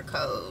 these are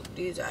cold.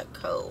 These are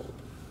cold.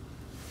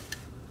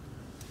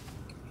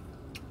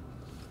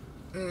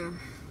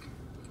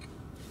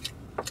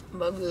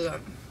 But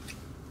good.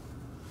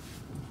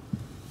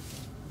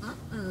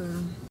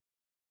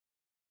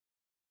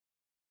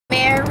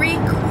 Merry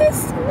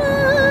Christmas.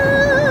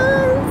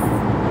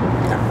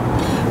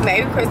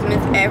 Merry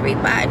Christmas,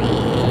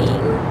 everybody.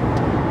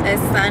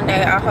 It's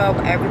Sunday. I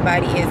hope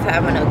everybody is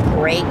having a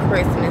great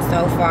Christmas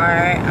so far.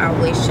 I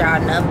wish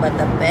y'all nothing but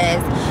the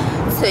best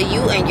to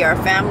you and your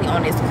family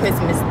on this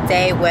Christmas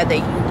day. Whether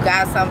you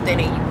got something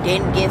or you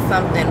didn't get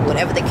something,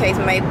 whatever the case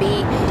may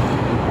be,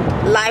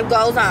 life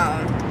goes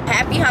on.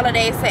 Happy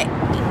holidays to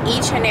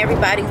each and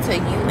everybody, to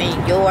you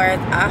and yours.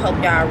 I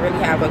hope y'all really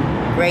have a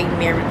great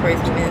Merry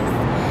Christmas.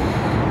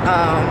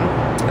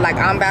 Like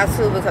I'm about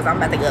to, because I'm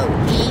about to go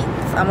eat.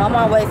 I'm on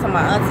my way to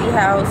my auntie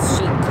house.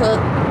 She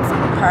cooked.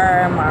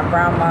 Her, my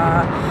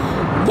grandma,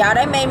 y'all,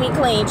 they made me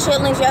clean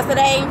chitlins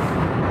yesterday.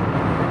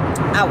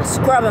 I was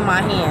scrubbing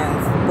my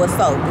hands with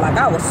soap. Like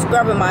I was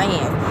scrubbing my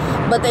hands.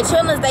 But the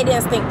chillings, they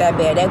didn't stink that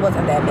bad. They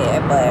wasn't that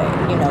bad. But,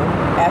 you know,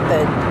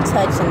 after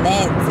touching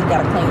that, you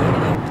gotta clean it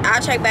again.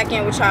 I'll check back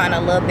in with y'all in a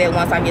little bit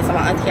once I get to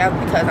my auntie house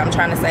because I'm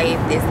trying to save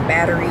this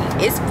battery.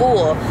 It's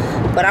full,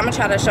 but I'm gonna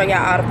try to show y'all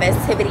all the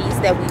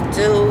festivities that we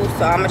do.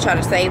 So I'm gonna try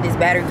to save this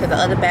battery because the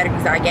other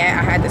batteries I got,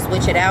 I had to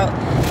switch it out.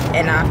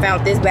 And I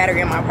found this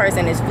battery in my purse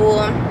and it's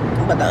full,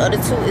 but the other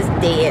two is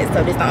dead.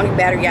 So this is the only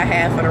battery I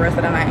have for the rest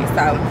of the night.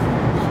 So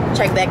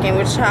check back in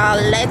with y'all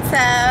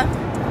later.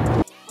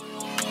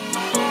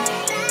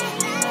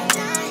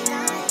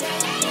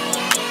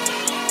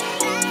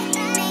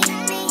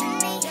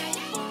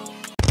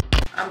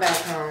 I'm back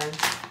home.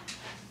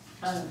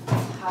 I'm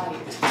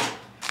tired.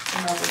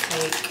 I'm about to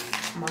take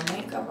my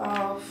makeup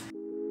off.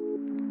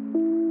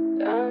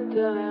 Done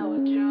dealing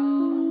with you.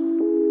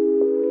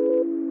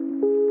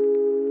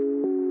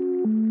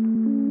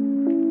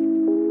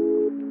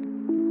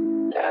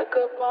 Back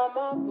up on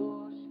my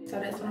bullshit. So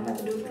that's what I'm about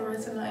to do for the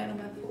rest of the night. I'm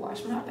about to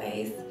wash my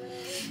face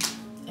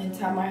and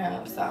tie my hair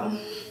up. So,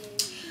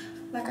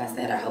 like I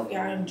said, I hope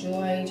y'all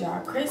enjoyed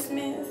y'all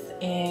Christmas,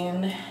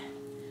 and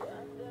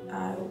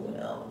I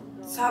will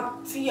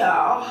talk to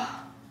y'all.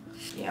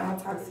 Yeah, I'm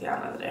gonna talk to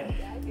y'all another day.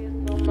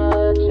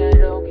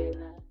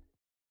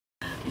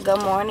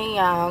 Good morning,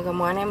 y'all. Good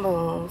morning,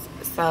 booms.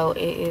 So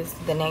it is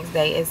the next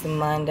day. It's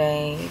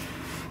Monday,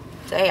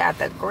 day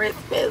after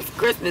Christmas.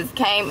 Christmas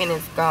came and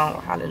it's gone.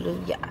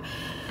 Hallelujah.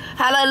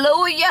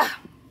 Hallelujah.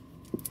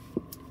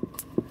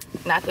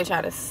 Now I could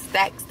try to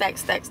stack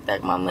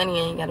my money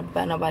and ain't gotta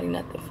buy nobody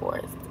nothing for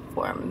it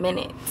for a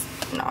minute.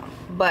 No,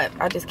 but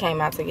I just came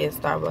out to get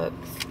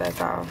Starbucks.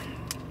 That's all.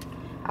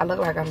 I look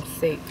like I'm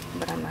sick,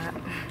 but I'm not.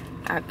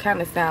 I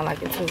kind of sound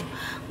like it too,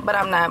 but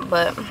I'm not.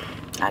 But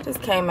I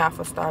just came out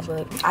for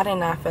Starbucks. I did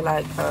not feel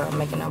like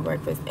making no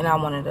breakfast, and I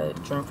wanted to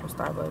drink from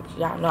Starbucks.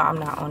 Y'all know I'm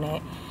not on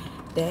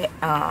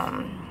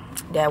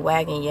that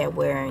wagon yet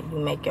where you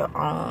make your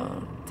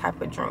own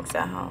type of drinks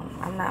at home.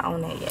 I'm not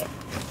on that yet.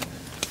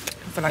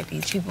 I feel like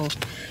these people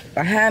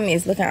behind me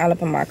is looking all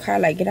up in my car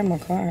like, get out my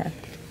car.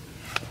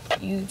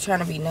 You trying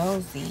to be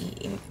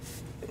nosy.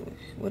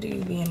 What are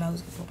you being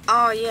nosy for?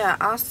 Oh yeah,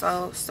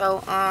 also,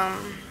 so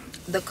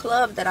the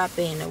club that I've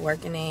been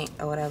working in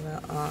or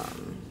whatever,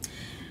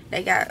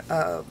 they got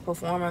a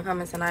performer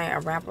coming tonight, a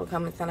rapper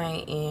coming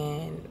tonight,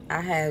 and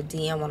I had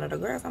DM one of the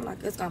girls. I'm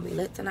like, it's gonna be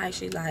lit tonight.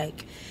 She's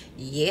like,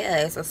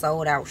 yeah, it's a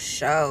sold out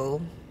show.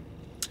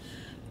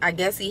 I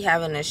guess he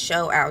having a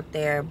show out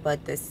there,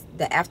 but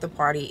the after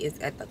party is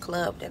at the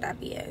club that I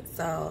be at,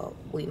 so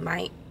we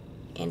might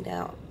end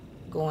up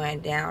going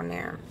down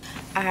there.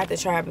 I had to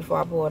try it before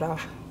I pull it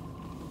off.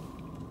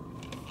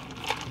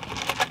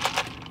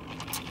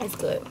 It's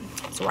good.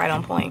 It's right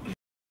on point.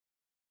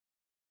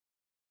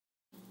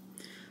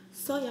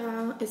 So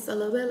y'all, it's a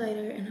little bit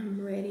later and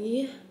I'm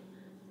ready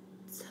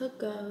to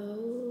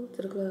go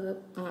to the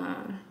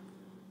club.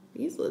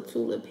 These two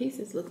little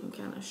pieces looking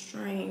kind of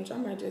strange. I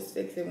might just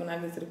fix it when I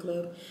get to the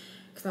club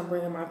because I'm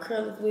bringing my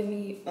curlers with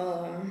me.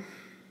 I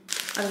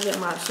just get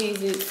my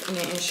Cheez-Its and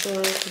then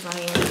Ensure because I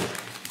am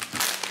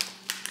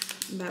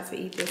about to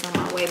eat this on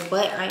my way.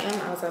 But I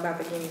am also about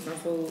to get me some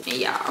food. And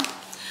y'all,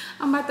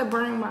 I'm about to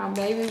bring my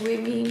baby with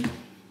me.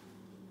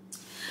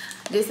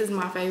 This is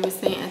my favorite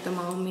scent at the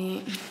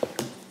moment.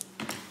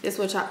 This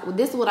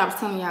is what I was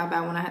telling y'all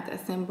about when I had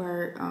that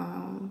Simberg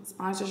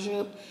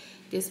sponsorship.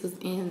 This was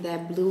in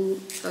that blue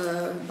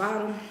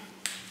bottle.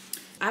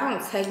 I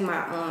don't take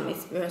my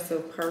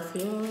expensive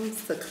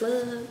perfumes to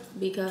clubs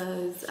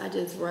because I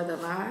just rather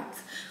not.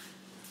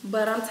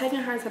 But I'm taking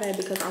her today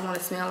because I want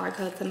to smell like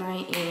her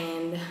tonight,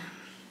 and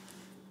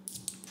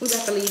we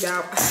about to leave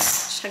out.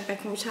 Check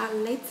back in with y'all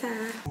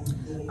later.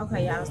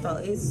 Okay, y'all, so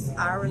it's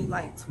already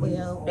like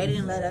 12. They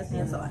didn't let us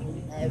in till like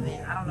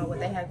 11. I don't know what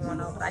they had going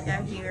on, but I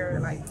got here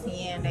like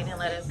 10. They didn't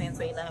let us in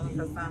till 11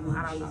 for something.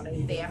 I don't know.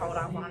 They said hold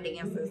off on the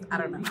dancers. I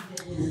don't know.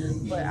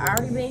 But I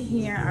already been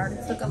here. I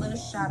already took a little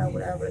shot or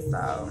whatever,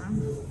 so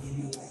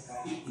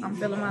I'm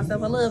feeling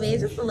myself a little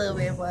bit, just a little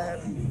bit,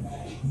 but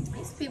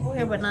these people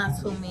here, but not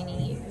too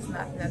many. It's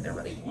not nothing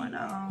really going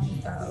on.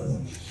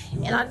 So,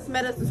 and I just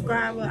met a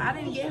subscriber. I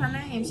didn't get her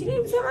name. She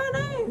didn't even tell her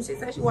name. She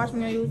said she watched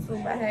me on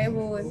YouTube. But hey,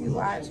 boo, if you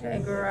watch, hey,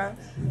 girl.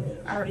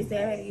 I already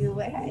said hey to you,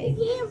 but hey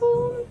again,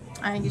 boo.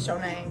 I didn't get your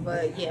name,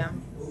 but yeah.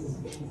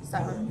 So,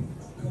 I'm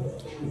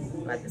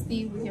about to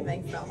see if we can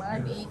make some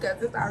money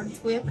because it's already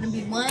 12 and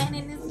be 1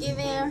 in this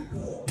giving.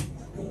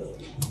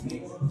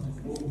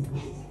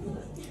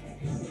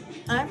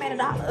 I made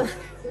 $1.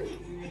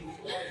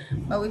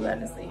 But we about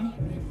to see.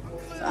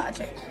 So I'll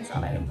check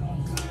y'all later.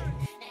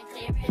 Let's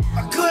get it,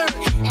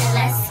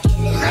 let's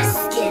get it,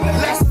 let's get it,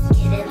 let's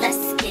get it, let's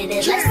get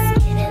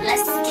it,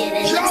 let's get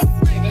it, let's get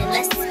it,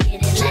 let's get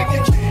it, let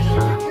it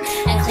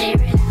rain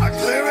and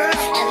clear it,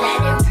 and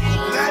let it rain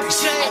and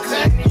clear it.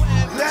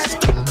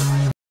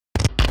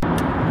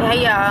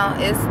 Hey y'all,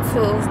 it's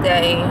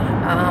Tuesday.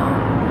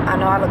 I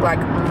know I look like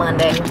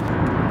Monday,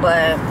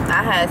 but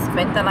I had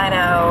spent the night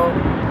out.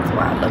 That's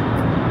why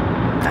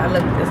I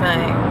look the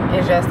same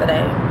as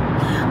yesterday.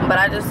 But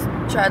I just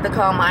tried to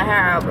comb my hair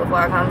out before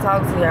I come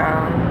talk to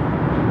y'all.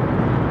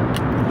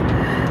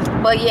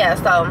 But yeah,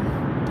 so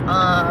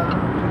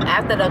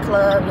after the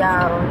club,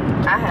 y'all,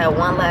 I had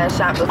one last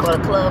shot before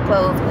the club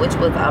closed, which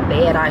was a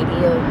bad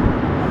idea,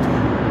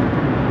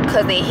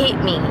 cause it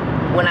hit me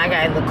when I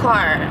got in the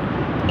car.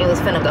 It was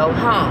finna go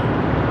home.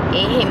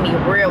 It hit me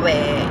real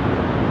bad.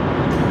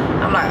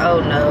 I'm like,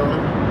 oh no.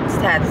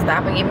 Just had to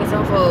stop and get me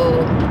some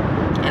food,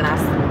 and I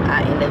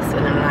ended up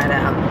spending the night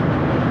out.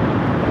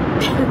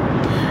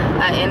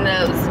 I ended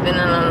up spending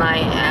the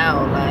night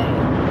out. Like,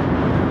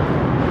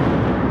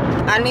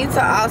 I need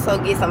to also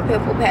get some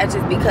pimple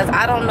patches because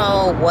I don't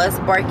know what's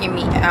breaking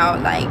me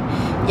out. Like,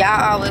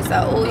 y'all always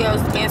say, oh, your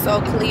skin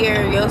so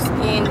clear, your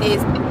skin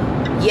is.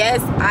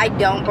 Yes, I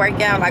don't break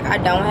out. Like, I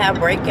don't have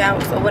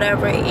breakouts or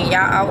whatever. And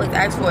y'all always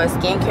ask for a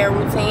skincare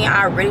routine.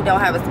 I really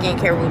don't have a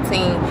skincare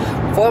routine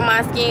for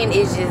my skin.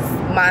 It's just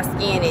my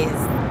skin is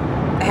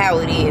how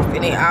it is,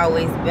 and it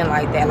always been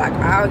like that. Like,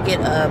 I'll get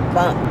a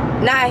bump,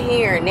 not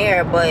here and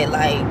there, but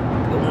like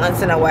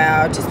once in a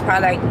while, just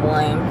probably like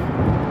one.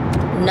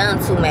 None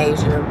too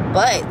major,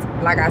 but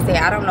like I said,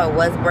 I don't know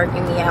what's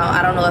breaking me out.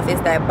 I don't know if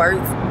it's that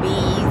Burt's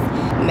Bees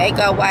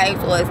makeup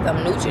wipes or it's some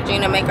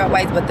Neutrogena makeup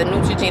wipes, but the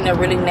Neutrogena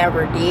really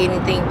never did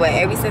anything. But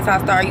ever since I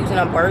started using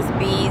the Burt's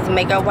Bees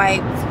makeup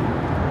wipes,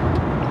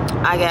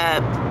 I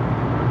got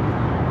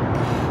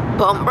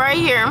bump right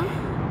here.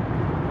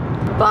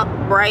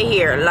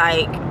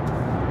 Like,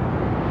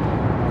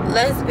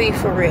 let's be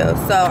for real.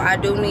 So I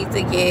do need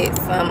to get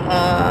some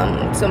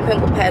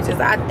pimple patches.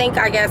 I think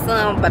I got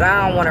some, but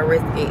I don't want to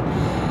risk it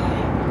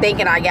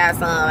thinking I got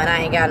some and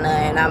I ain't got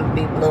none. I'm gonna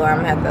be blue.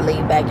 I'm gonna have to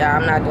leave back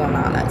out. I'm not doing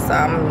all that, so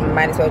I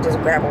might as well just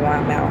grab a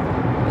one out.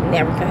 You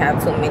never can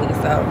have too many.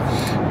 So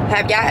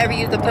have y'all ever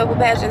used the pimple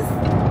patches?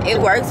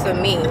 It works for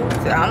me.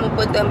 So I'm gonna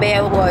put them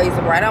bad boys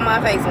right on my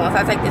face once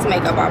I take this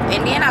makeup off,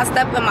 and then I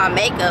step in my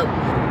makeup.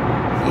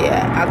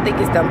 Yeah, I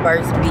think it's the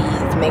Burt's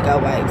Bees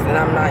makeup wipes, and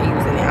I'm not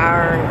using it.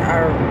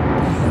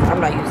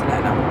 I'm not using that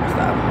no more.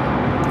 So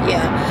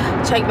yeah,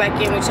 check back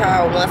in with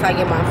y'all once I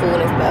get my food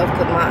and stuff,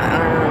 because my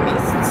arm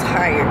is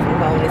tired from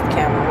holding this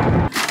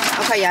camera.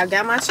 Okay, y'all,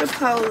 got my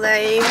Chipotle.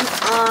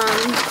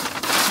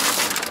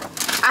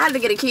 I had to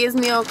get a kids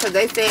meal because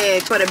they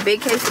said for the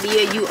big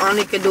quesadilla you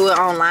only could do it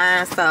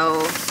online, so,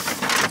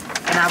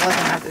 and I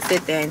wasn't about to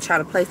sit there and try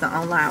to place an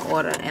online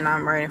order, and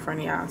I'm right in front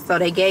of y'all. So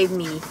they gave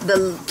me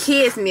the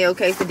kids meal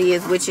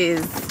quesadillas, which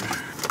is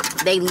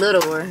they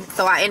littler,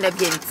 so I end up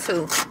getting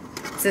 2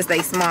 since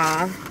they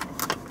small.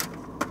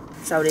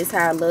 So this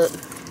how it look.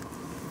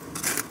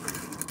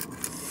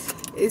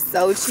 It's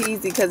so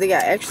cheesy because it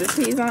got extra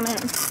cheese on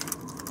it.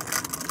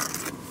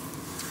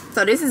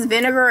 So this is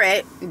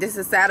vinaigrette. This is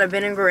a side of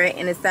vinaigrette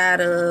and a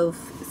side of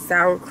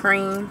sour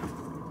cream.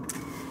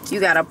 You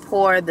gotta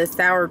pour the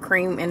sour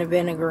cream in the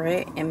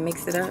vinaigrette and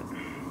mix it up.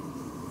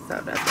 So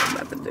that's what I'm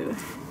about to do.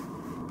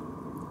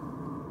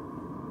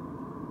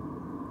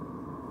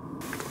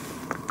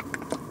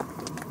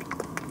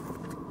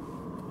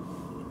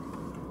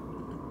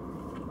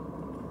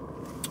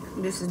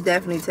 This is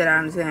definitely 10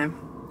 out of 10.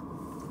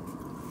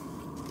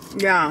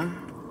 Yeah,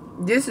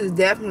 this is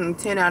definitely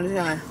 10 out of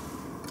 10.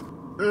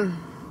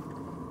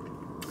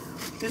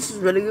 This is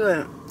really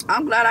good.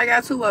 I'm glad I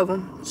got 2 of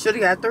them. Should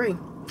have got 3.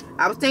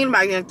 I was thinking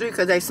about getting 3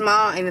 because they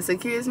small and it's a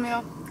kid's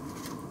meal.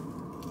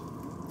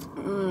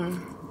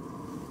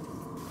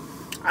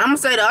 I'm gonna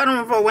say the other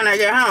one for when I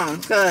get home,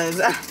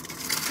 because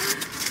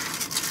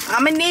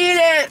I'm gonna need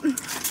it.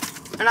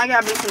 And I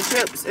got me some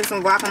chips and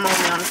some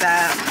guacamole on the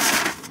side.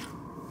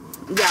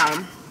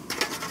 Y'all,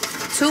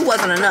 2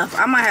 wasn't enough.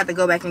 I might have to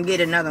go back and get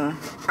another one.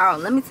 Oh,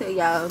 let me tell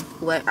y'all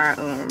what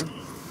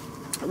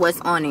what's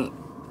on it,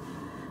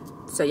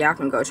 so y'all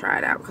can go try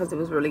it out, because it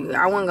was really good.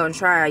 I wasn't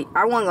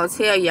gonna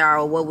tell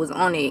y'all what was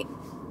on it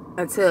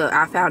until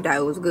I found out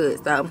it was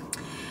good. So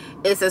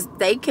it's a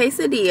steak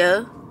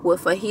quesadilla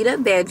with fajita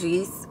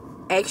veggies,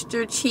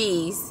 extra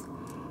cheese,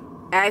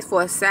 ask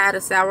for a side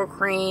of sour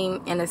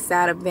cream and a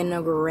side of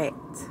vinaigrette.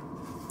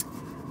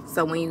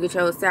 So when you get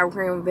your sour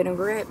cream and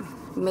vinaigrette,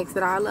 mix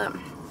it all up.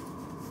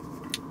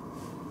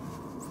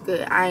 It's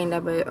good. I ain't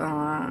never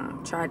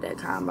tried that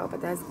combo,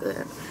 but that's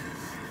good.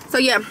 So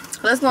yeah,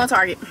 let's go on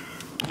Target.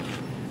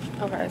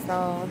 Okay,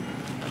 so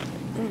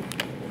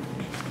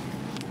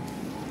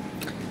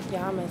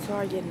yeah, I'm in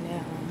Target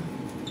now.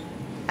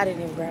 I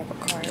didn't even grab a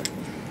cart.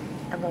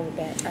 I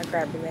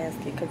grabbed the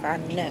basket because I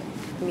know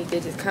me to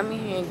just come in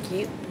here and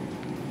get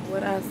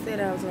what I said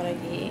I was gonna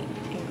get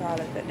and call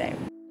it a day.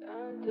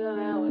 I'm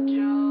done with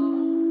you.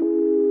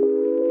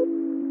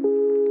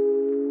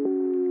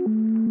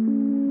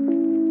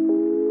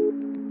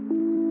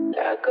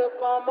 Back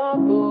up on my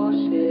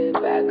bullshit,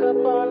 back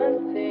up on the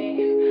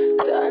scene.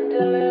 Done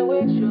dealing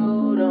with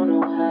you, don't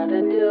know how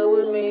to deal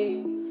with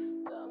me.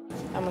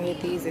 I'm gonna get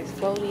these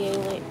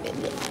exfoliating.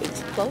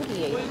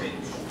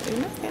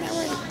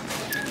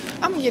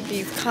 I'm gonna get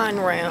these con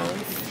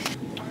rounds.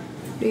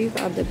 These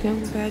are the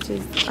pimple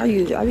patches. I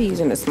be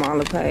using a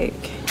smaller pack.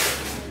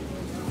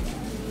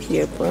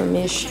 Yeah,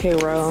 Burnish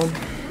Hero.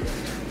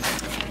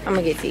 I'm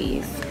gonna get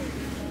these.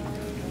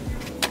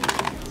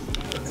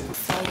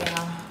 So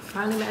yeah,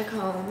 finally back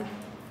home.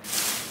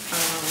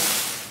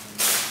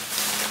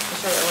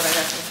 show you what I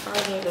got from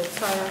Target, the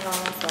Target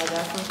haul. So I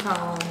got some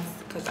combs,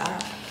 cause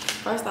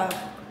first off,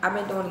 I've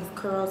been doing these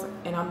curls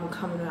and I'm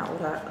coming out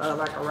with a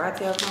like a rat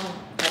tail comb,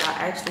 but I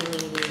actually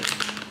needed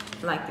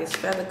like this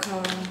feather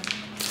comb,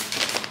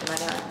 and I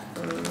got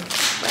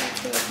rat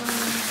tail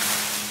comb.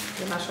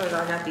 Then I showed you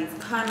I got these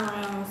cotton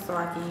rounds so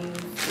I can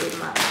use with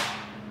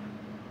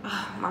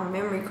my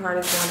memory card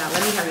is going out.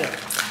 Let me hurry up.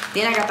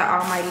 Then I got the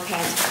Almighty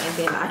patch, and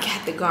then I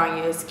got the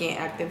Garnier Skin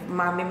Active.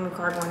 My memory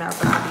card going out,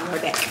 so I'll be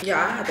right back.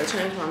 Yeah, I had to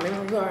change my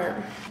memory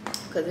card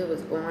because it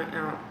was going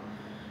out.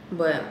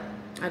 But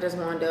I just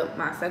wound up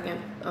my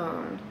second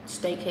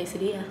steak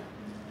quesadilla.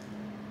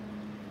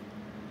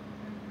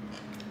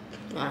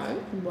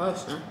 Alright,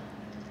 washing.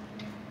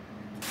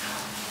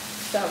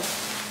 So,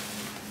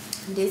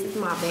 this is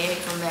my bag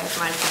from last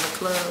night from the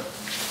club.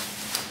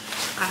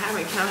 I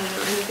haven't counted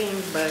or anything,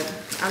 but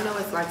I know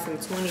it's like some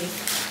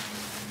 20s.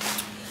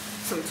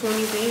 Some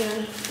 20s in here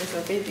and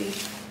some 50s.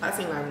 I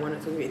seen like 1 or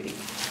 2 50s.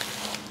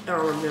 I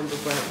don't remember,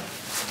 but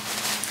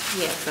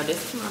yeah, so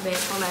this is my bag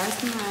from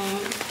last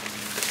night.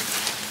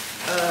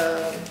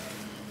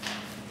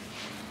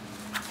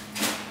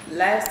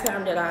 Last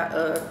time that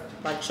I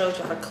like showed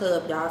y'all the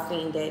club, y'all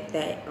seen that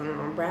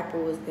rapper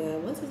was there.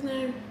 What's his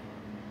name?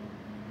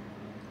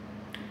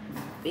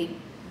 Big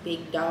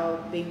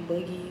Dog, Big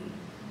Boogie,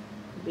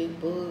 Big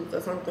Bug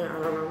or something. I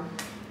don't know.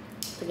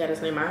 Forgot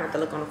his name. I have to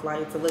look on the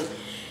flyer to look.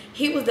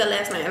 He was there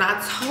last night, and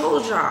I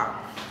told y'all.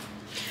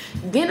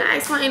 Didn't I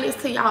explain this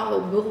to y'all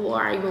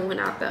before I even went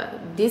out there?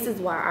 This is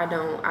why I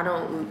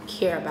don't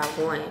care about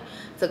going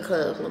to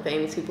clubs when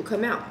famous people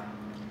come out.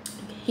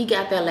 He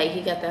got there late.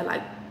 He got there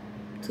like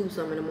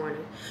 2-something in the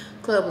morning.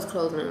 Club was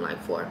closing at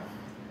like 4.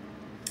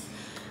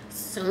 As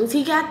soon as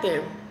he got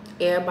there,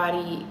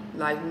 everybody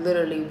like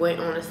literally went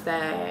on the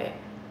side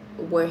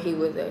where he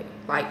was at.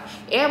 Like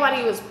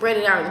everybody was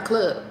spread out in the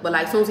club, but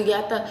like as soon as he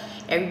got there,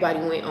 everybody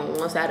went on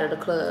one side of the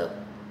club,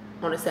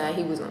 on the side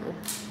he was on.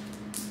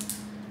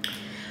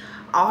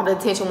 All the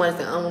attention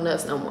wasn't on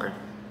us no more.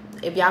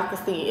 If y'all could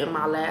see in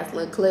my last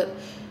little clip,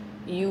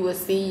 you would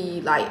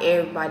see like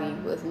everybody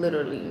was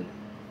literally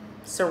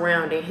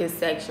surrounding his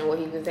section where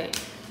he was at.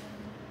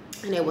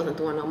 And they wasn't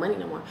throwing no money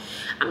no more.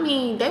 I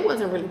mean, they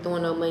wasn't really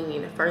throwing no money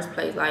in the first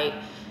place. Like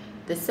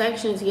the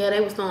sections, yeah, they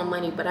was throwing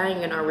money, but I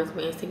ain't got no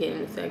wristbands to get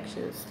in the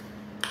sections.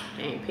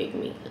 They ain't pick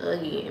me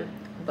again.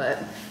 But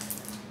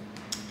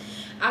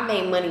I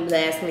made money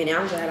last minute.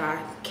 I'm glad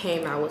I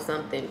came out with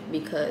something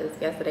because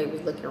yesterday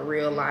was looking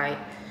real like,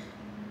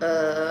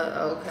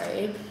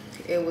 okay,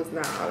 it was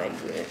not all that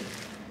good.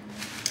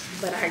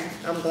 But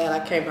I'm glad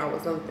I came out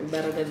with something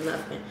better than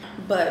nothing.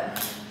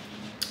 But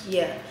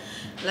yeah,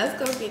 let's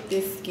go get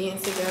this skin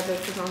together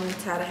because I'm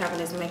tired of having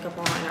this makeup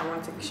on and I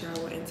want to take a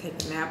shower and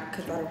take a nap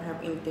because I don't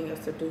have anything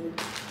else to do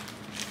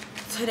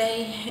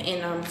today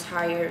and I'm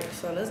tired.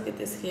 So let's get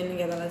this skin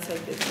together. Let's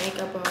take this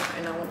makeup off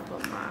and I want to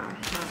put my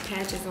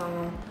patches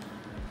on,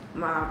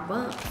 my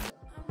bumps.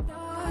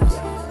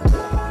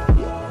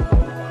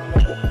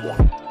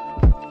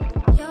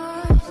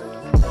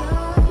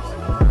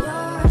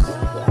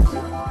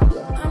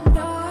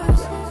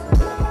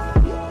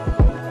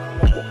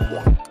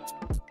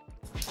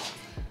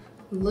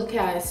 Look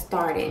how it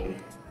started.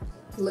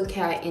 Look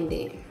how it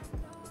ended.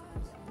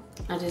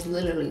 I just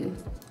literally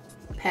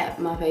pat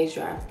my face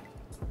dry.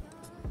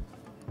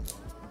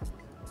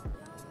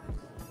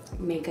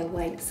 Makeup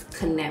wipes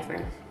could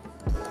never.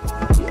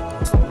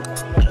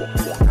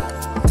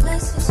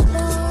 Let's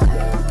explore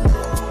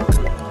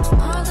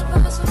all the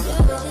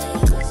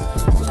possibilities.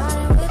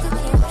 Starting with the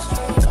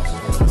chemistry.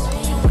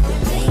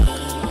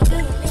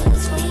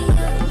 Between you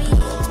and me,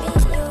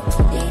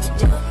 need to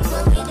do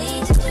what we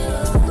need to do.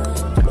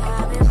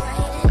 I've been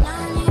waiting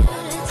on you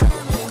to tell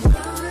me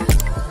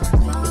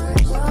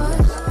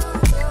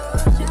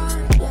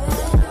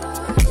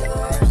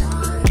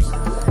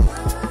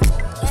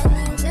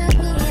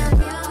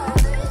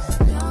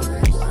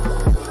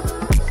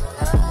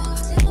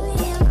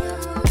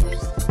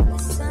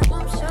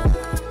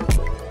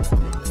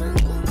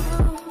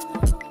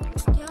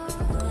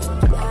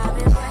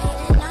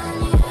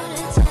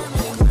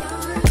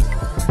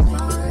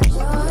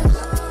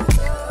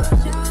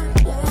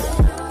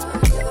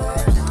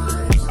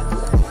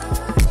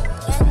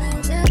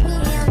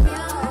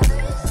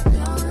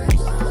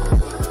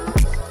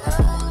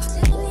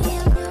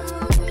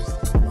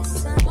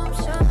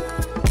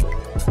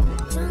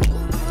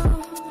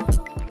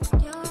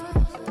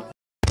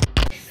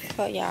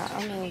So y'all,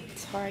 I'm in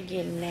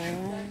Target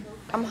now.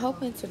 I'm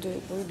hoping to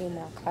redo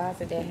my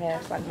closet that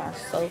has like my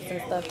soaps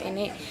and stuff in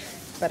it.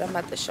 But I'm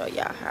about to show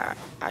y'all how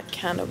I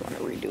kind of want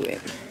to redo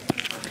it.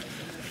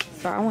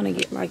 So I want to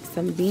get like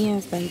some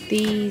bins like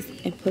these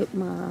and put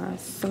my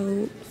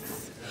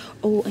soaps.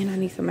 Oh, and I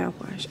need some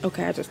mouthwash.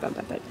 Okay, I just thought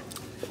about that.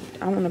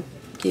 I want to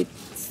get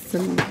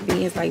some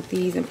bins like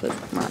these and put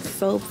my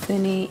soaps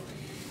in it.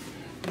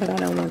 But I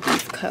don't want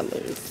these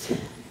colors.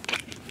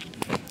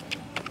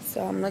 So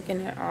I'm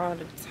looking at all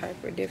the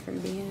type of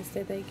different bins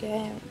that they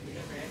got.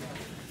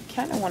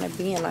 Kind of want a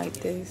bin like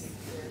this.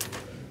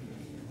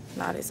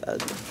 Not as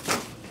ugly.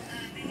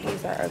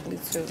 These are ugly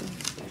too.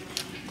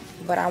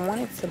 But I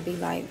want it to be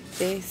like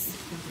this,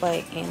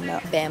 but in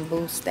the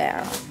bamboo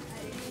style.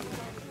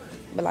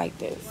 But like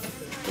this.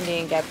 And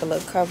then got the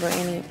little cover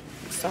in it.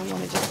 So I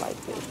want it just like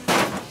this.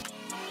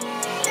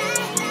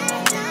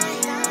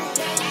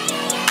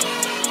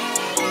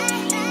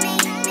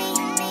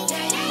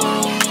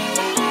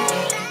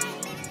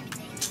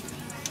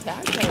 Yeah,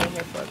 I came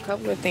here for a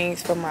couple of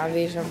things for my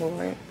vision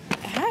board.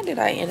 How did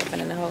I end up in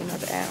a whole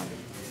nother album?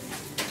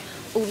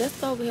 Ooh, let's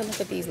go over here and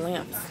look at these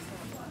lamps.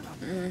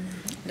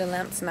 The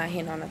lamp's not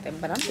hitting on nothing,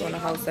 but I'm doing a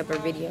whole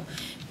separate video.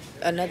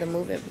 Another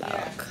movie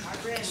vlog,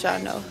 cause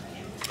y'all know.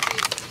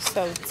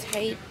 So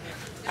tape,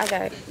 I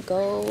got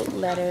gold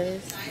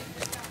letters.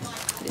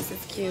 This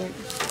is cute.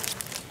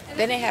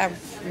 Then they have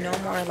no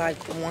more like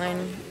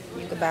one,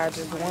 you could buy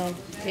just one.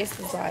 This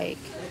is like,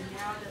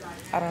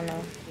 I don't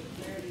know.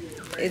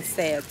 It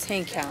said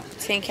 10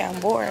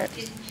 count board.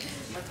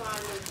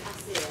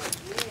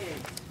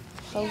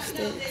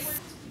 Post-its.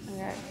 I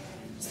got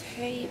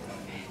tape,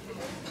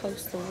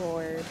 poster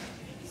board,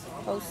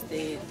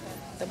 post-it,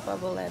 the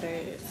bubble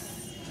letters.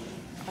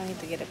 I need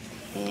to get a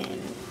pen.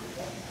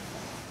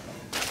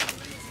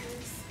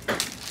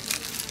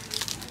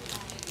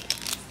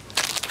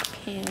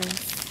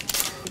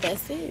 Pens.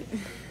 That's it.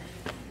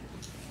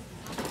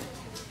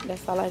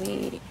 That's all I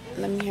need.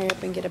 Let me hurry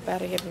up and get up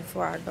out of here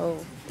before I go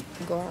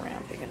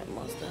around picking up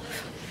more stuff.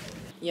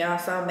 Y'all,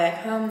 so I'm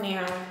back home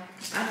now.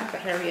 I have to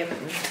hurry up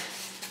and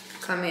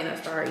come in and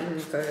start eating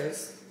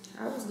because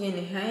I was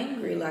getting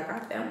hangry. Like, I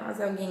found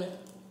myself getting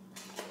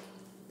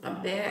a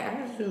bad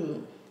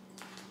attitude.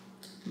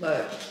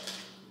 But,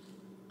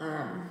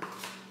 I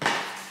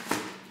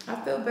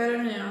feel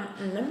better now.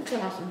 And let me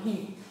turn on some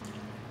heat.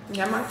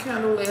 Got my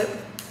candle lit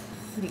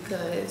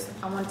because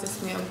I want it to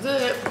smell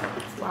good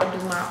while I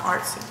do my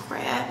arts and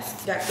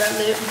crafts. Got that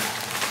lit.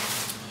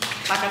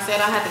 Like I said,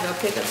 I had to go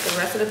pick up the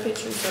rest of the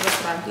pictures, so that's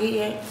what I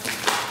did.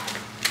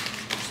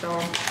 So,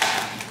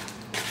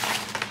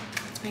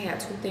 I got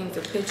 2 things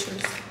of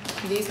pictures.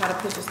 These how the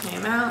pictures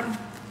came out.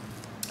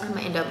 I'm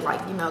gonna end up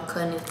like, you know,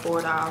 cutting this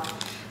board off.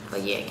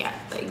 But yeah, got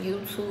the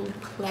YouTube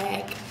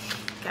plaque,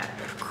 got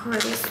the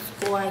credit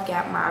score,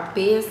 got my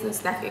business,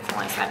 stack your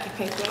coin, stack your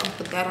paper, I'll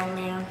put that on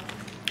there.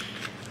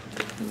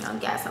 You know,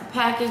 got some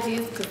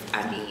packages, cause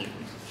I need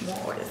more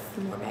orders,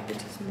 more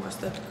packages, more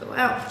stuff to go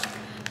out.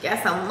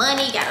 Got some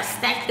money, gotta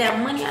stack that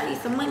money. I need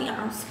some money.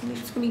 I'm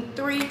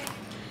 2023.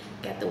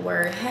 Got the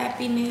word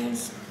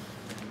happiness.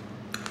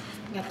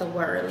 Got the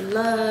word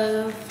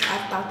love.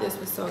 I thought this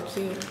was so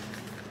cute.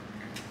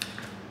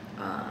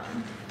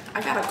 I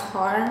got a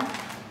car.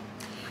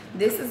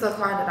 This is a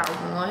car that I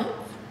want.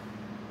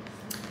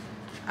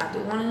 I do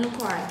want a new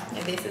car.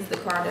 And this is the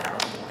car that I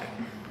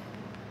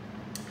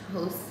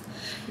want.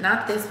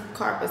 Not this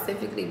car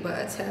specifically, but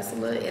a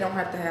Tesla. It don't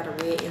have to have a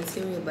red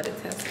interior, but a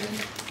Tesla.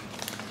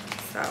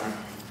 So,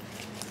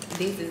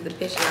 this is the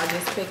picture I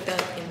just picked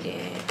up, and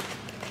then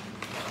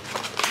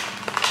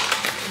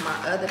my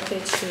other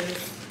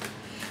pictures,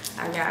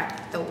 I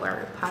got the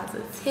word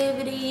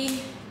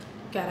positivity.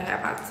 Gotta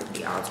have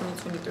positivity all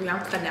 2023.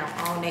 I'm cutting out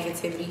all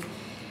negativity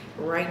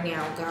right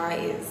now. God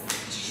is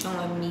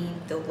showing me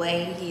the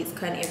way. He's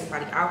cutting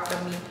everybody out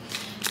for me.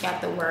 Got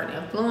the word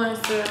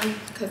influencer,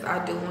 because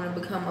I do want to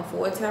become a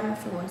full-time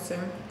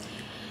influencer.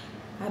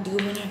 I do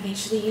want to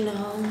eventually, you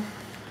know,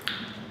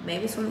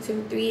 maybe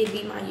 2023 it'd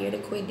be my year to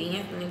quit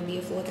dancing and be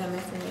a full-time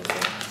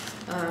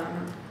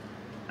influencer.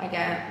 I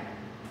got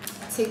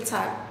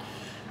TikTok.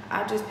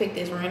 I just picked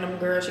this random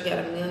girl. She got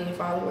 1 million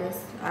followers.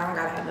 I don't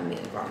gotta have 1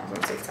 million followers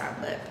on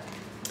TikTok, but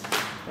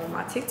on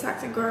my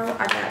TikTok girl,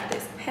 I got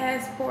this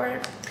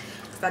passport.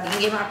 So I didn't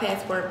get my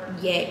passport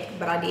yet,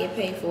 but I did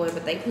pay for it,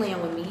 but they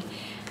playing with me.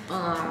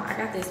 I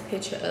got this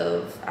picture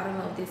of, I don't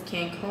know if this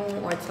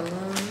Cancun or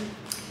Tulum.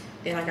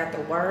 Then I got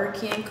the word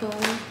Cancun,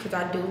 because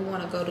I do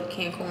want to go to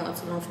Cancun or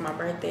Tulum for my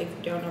birthday. If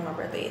you don't know, my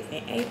birthday is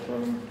in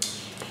April.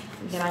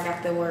 Then I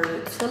got the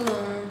word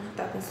Tulum. I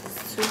thought this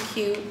was too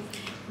cute.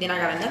 Then I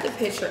got another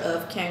picture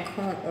of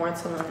Cancun or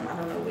Tulum. I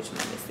don't know which one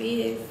this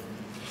is.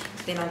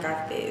 Then I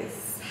got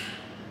this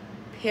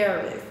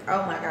Paris.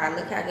 Oh my God,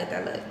 look how good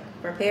that look.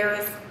 For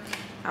Paris,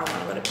 I want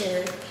to go to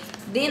Paris.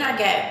 Then I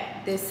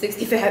got this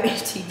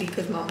 65-inch TV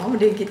because my mama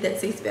didn't get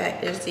that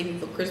 65-inch TV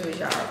for Christmas,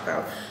 y'all.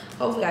 So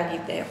hopefully I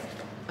get that.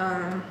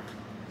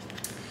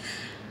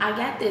 I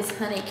got this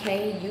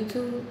 100K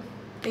YouTube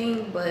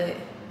thing, but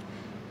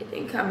it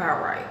didn't come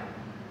out right.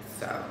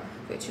 So,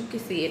 but you can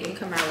see it didn't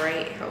come out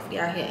right. Hopefully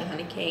I hit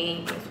 100K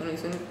in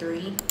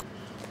 2023.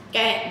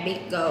 Got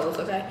big goals,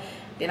 okay?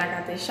 Then I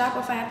got this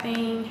Shopify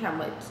thing. How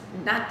much,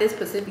 not this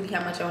specifically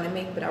how much I want to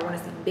make, but I want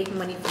to see big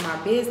money for my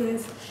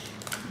business.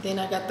 Then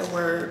I got the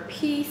word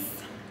peace.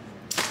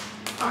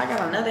 Oh, I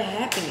got another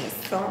happiness.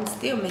 So I'm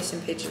still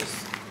missing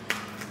pictures.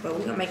 But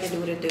we're gonna make it do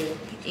what it do.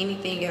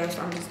 Anything else,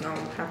 I'm just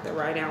gonna have to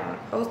write down on a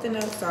post-it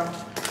note. So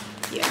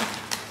yeah.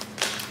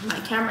 My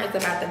camera is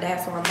about to die,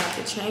 so I'm about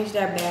to change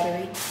that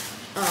battery.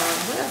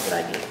 What else did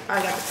I get?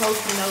 I got the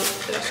post-it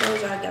notes that I showed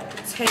you. I got the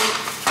tape.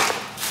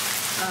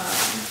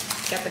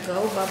 Got the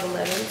gold bubble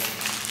letters.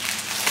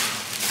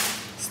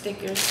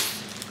 stickers.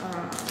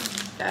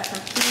 Got some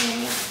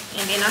pins.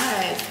 And then I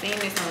had seen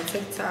this on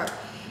TikTok.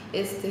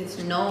 It's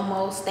this no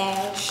more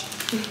stash.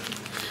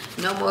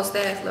 No more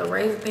stash little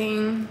razor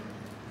thing.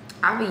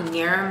 I be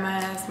nearing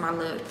my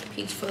little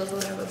peach fuzz or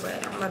whatever,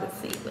 but I'm about to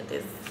see what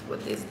this does, what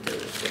this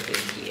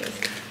gives.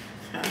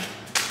 And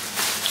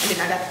then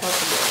I got the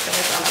poster board, so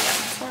that's all I got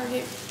from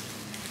Target.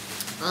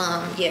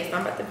 Yes,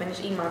 I'm about to finish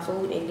eating my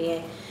food, and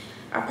then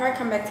I'll probably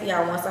come back to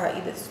y'all once I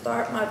either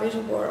start my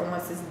vision board or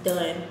once it's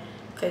done.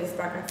 Cause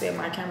like I said,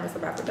 my camera's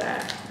about to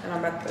die, and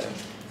I'm about to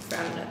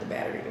find another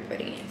battery to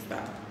put in. So,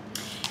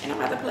 and I'm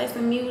about to play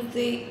some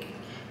music.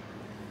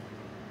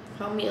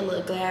 Pour me a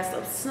little glass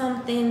of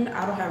something.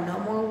 I don't have no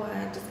more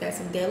wine. Just got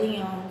some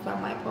DeLeon. So I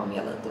might pour me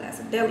a little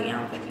glass of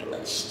DeLeon. Give me a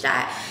little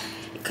shot.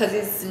 Because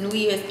it's New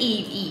Year's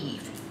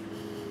Eve.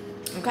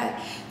 Okay?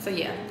 So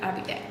yeah, I'll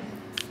be back.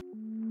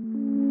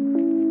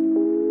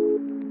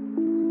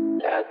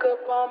 Back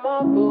up on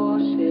my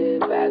bullshit.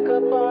 Back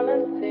up on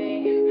the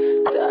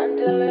scene. Done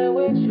dealing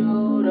with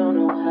you. Don't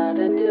know how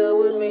to deal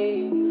with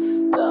me.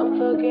 Done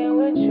fucking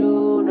with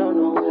you. Don't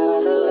know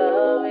how to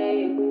love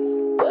me.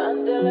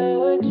 Done dealing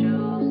with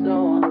you.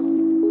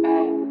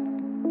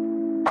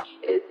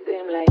 It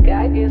seemed like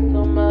I get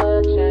so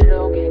much, I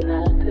don't get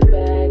nothing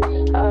back.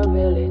 I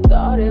really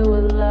thought it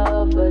was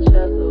love, but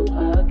you're so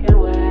fucking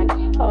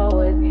whack.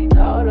 Always get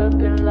caught up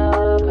in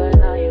love,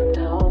 but I am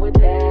done with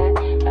that.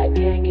 I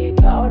can't get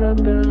caught up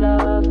in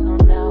love, so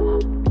now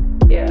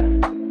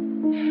I'm,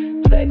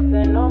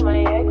 flexing on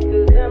my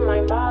exes and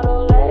my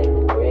Model X.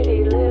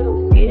 Pretty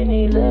little,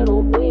 skinny,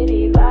 little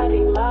bitty body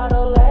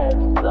Model X.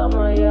 Some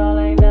of y'all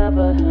ain't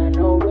never had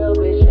no real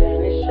bitch,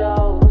 and it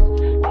shows.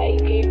 I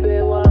keep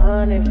it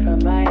 100 from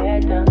my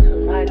head down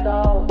to my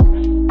toes.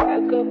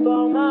 Back up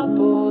on my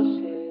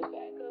bullshit.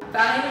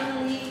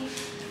 Finally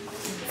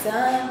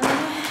done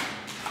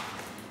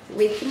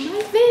with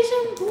my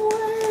vision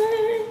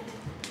board.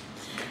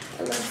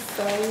 It looks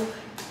so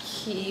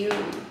cute.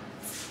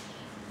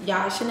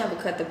 Y'all should never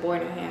cut the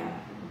board in half,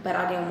 but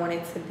I didn't want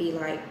it to be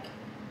like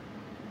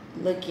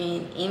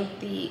looking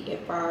empty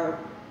if I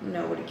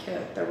would have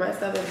kept the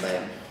rest of it,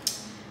 but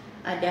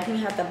I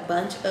definitely have to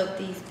bunch up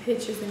these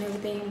pictures and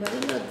everything, but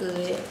it look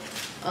good.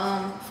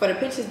 For the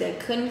pictures that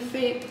couldn't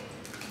fit,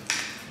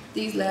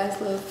 these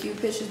last little few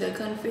pictures that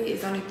couldn't fit,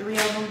 it's only 3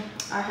 of them.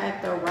 I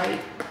had to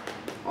write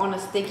on a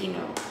sticky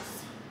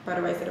notes for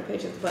the rest of the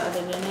pictures, but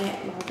other than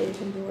that, my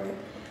vision board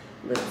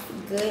looks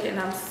good, and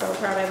I'm so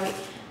proud of it.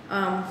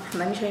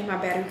 Let me change my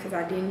battery because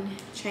I didn't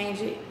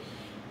change it.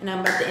 And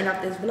I'm about to end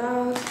off this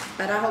vlog,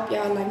 but I hope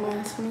y'all like my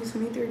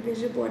 2023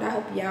 vision board. I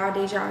hope y'all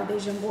did y'all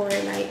vision board.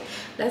 Like,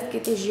 let's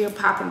get this year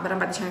popping, but I'm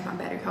about to change my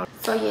battery.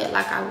 So yeah,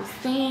 like I was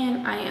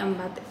saying, I am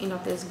about to end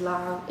off this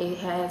vlog. It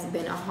has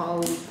been a whole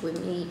week with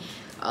me,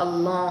 a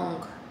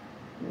long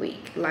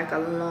week, like a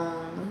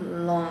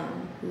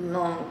long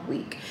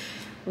week.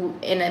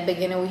 In the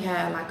beginning, we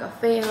had like a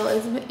fail.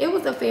 It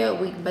was a failed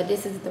week, but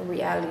this is the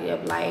reality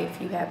of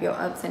life. You have your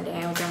ups and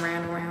downs and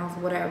rounds,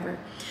 whatever.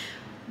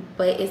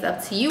 But it's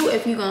up to you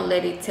if you're gonna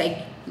let it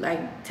take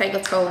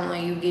a toll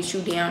on you, get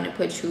you down, and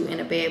put you in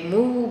a bad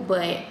mood.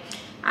 But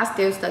I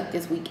still stuck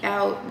this week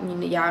out.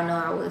 Y'all know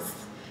I was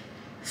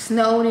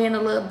snowed in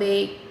a little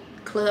bit,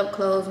 club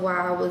closed while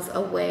I was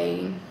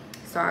away,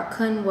 so I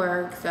couldn't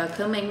work, so I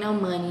couldn't make no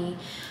money.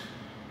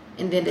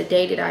 And then the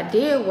day that I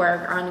did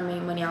work, I only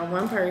made money on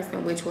one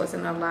person, which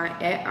wasn't a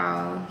lot at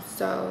all.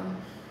 So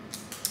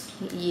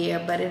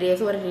yeah, but it is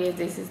what it is.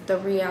 This is the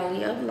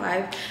reality of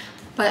life.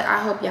 But I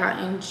hope y'all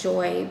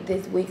enjoy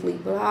this weekly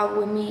vlog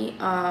with me,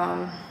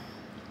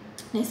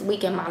 this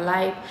week in my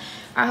life.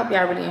 I hope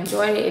y'all really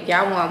enjoyed it. If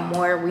y'all want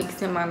more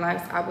weeks in my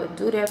life, I would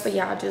do that for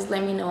y'all. Just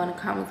let me know in the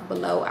comments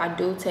below. I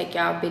do take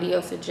y'all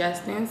video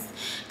suggestions,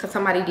 because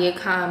somebody did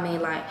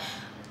comment like,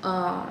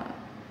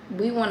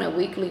 we want a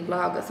weekly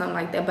vlog or something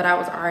like that, but I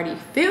was already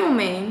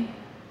filming.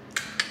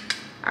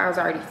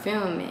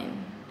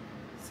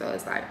 So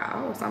it's like,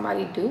 oh,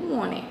 somebody do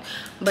want it.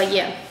 But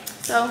yeah,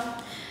 so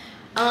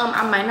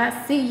I might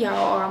not see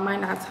y'all, or I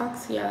might not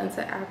talk to y'all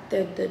until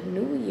after the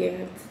new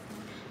year,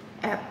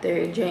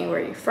 after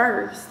January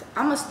 1st.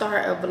 I'm gonna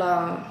start a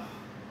vlog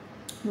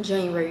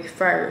January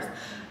 1st,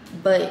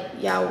 but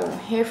y'all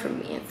won't hear from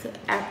me until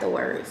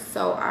afterwards.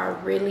 So I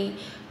really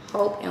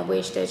hope and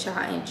wish that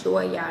y'all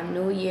enjoy y'all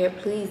new year.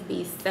 Please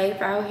be safe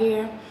out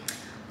here.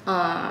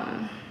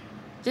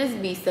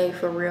 Just be safe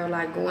for real.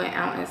 Like, going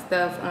out and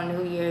stuff on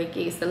New Year, it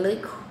gets a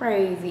little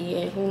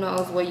crazy, and who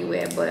knows where you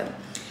at, but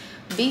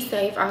be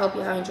safe. I hope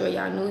y'all enjoy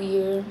y'all new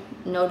year.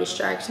 No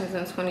distractions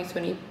in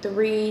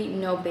 2023.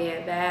 No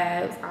bad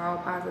vibes. All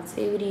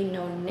positivity.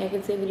 No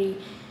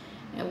negativity.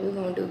 And we're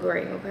gonna do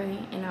great, okay?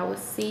 And I will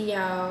see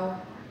y'all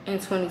in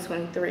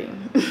 2023.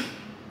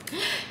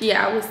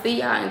 Yeah, I will see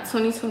y'all in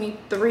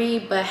 2023.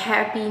 But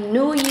happy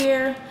new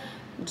year.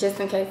 Just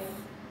in case,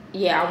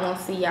 yeah, I won't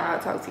see y'all. I'll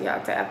talk to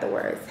y'all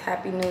afterwards.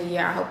 Happy new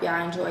year. I hope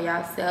y'all enjoy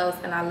yourselves,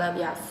 and I love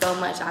y'all so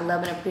much. I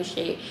love and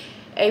appreciate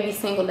every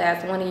single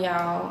last one of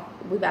y'all.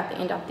 We about to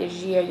end off this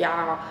year,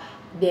 y'all.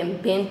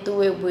 been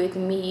through it with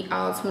me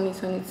all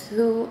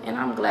 2022, and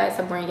I'm glad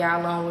to bring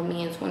y'all along with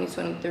me in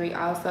 2023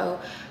 also.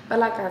 But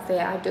like I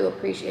said, I do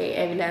appreciate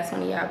every last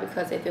one of y'all,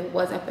 because if it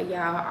wasn't for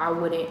y'all, I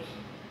wouldn't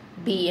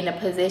be in the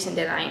position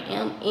that I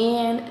am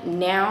in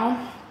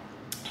now,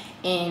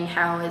 and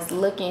how it's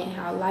looking,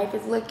 how life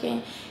is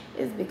looking,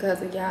 is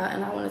because of y'all.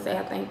 And I want to say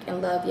I thank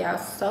and love y'all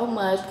so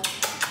much.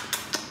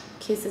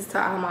 Kisses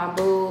to all my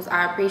boos.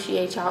 I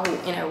appreciate y'all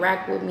who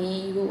interact with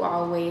me, who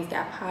always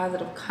got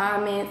positive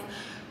comments,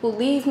 who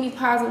leaves me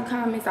positive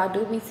comments. I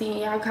do be seeing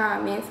y'all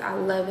comments. I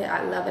love it.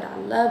 I love it. I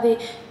love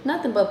it.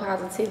 Nothing but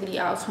positivity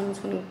all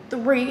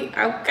 2023.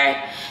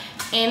 Okay.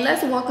 And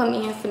let's welcome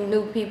in some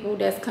new people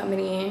that's coming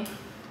in.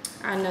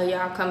 I know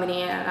y'all coming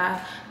in, and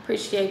I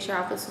appreciate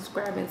y'all for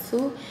subscribing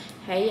too.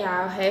 Hey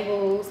y'all. Hey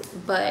boos.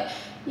 But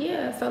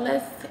yeah, so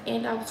let's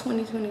end off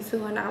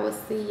 2022, and I will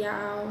see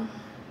y'all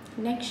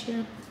next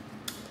year.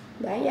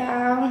 Bye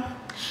y'all.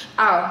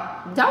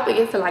 Oh, don't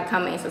forget to like,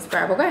 comment, and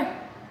subscribe, okay?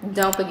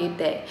 Don't forget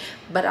that.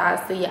 But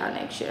I'll see y'all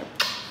next year.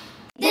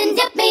 Then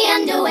dip me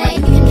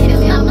underway.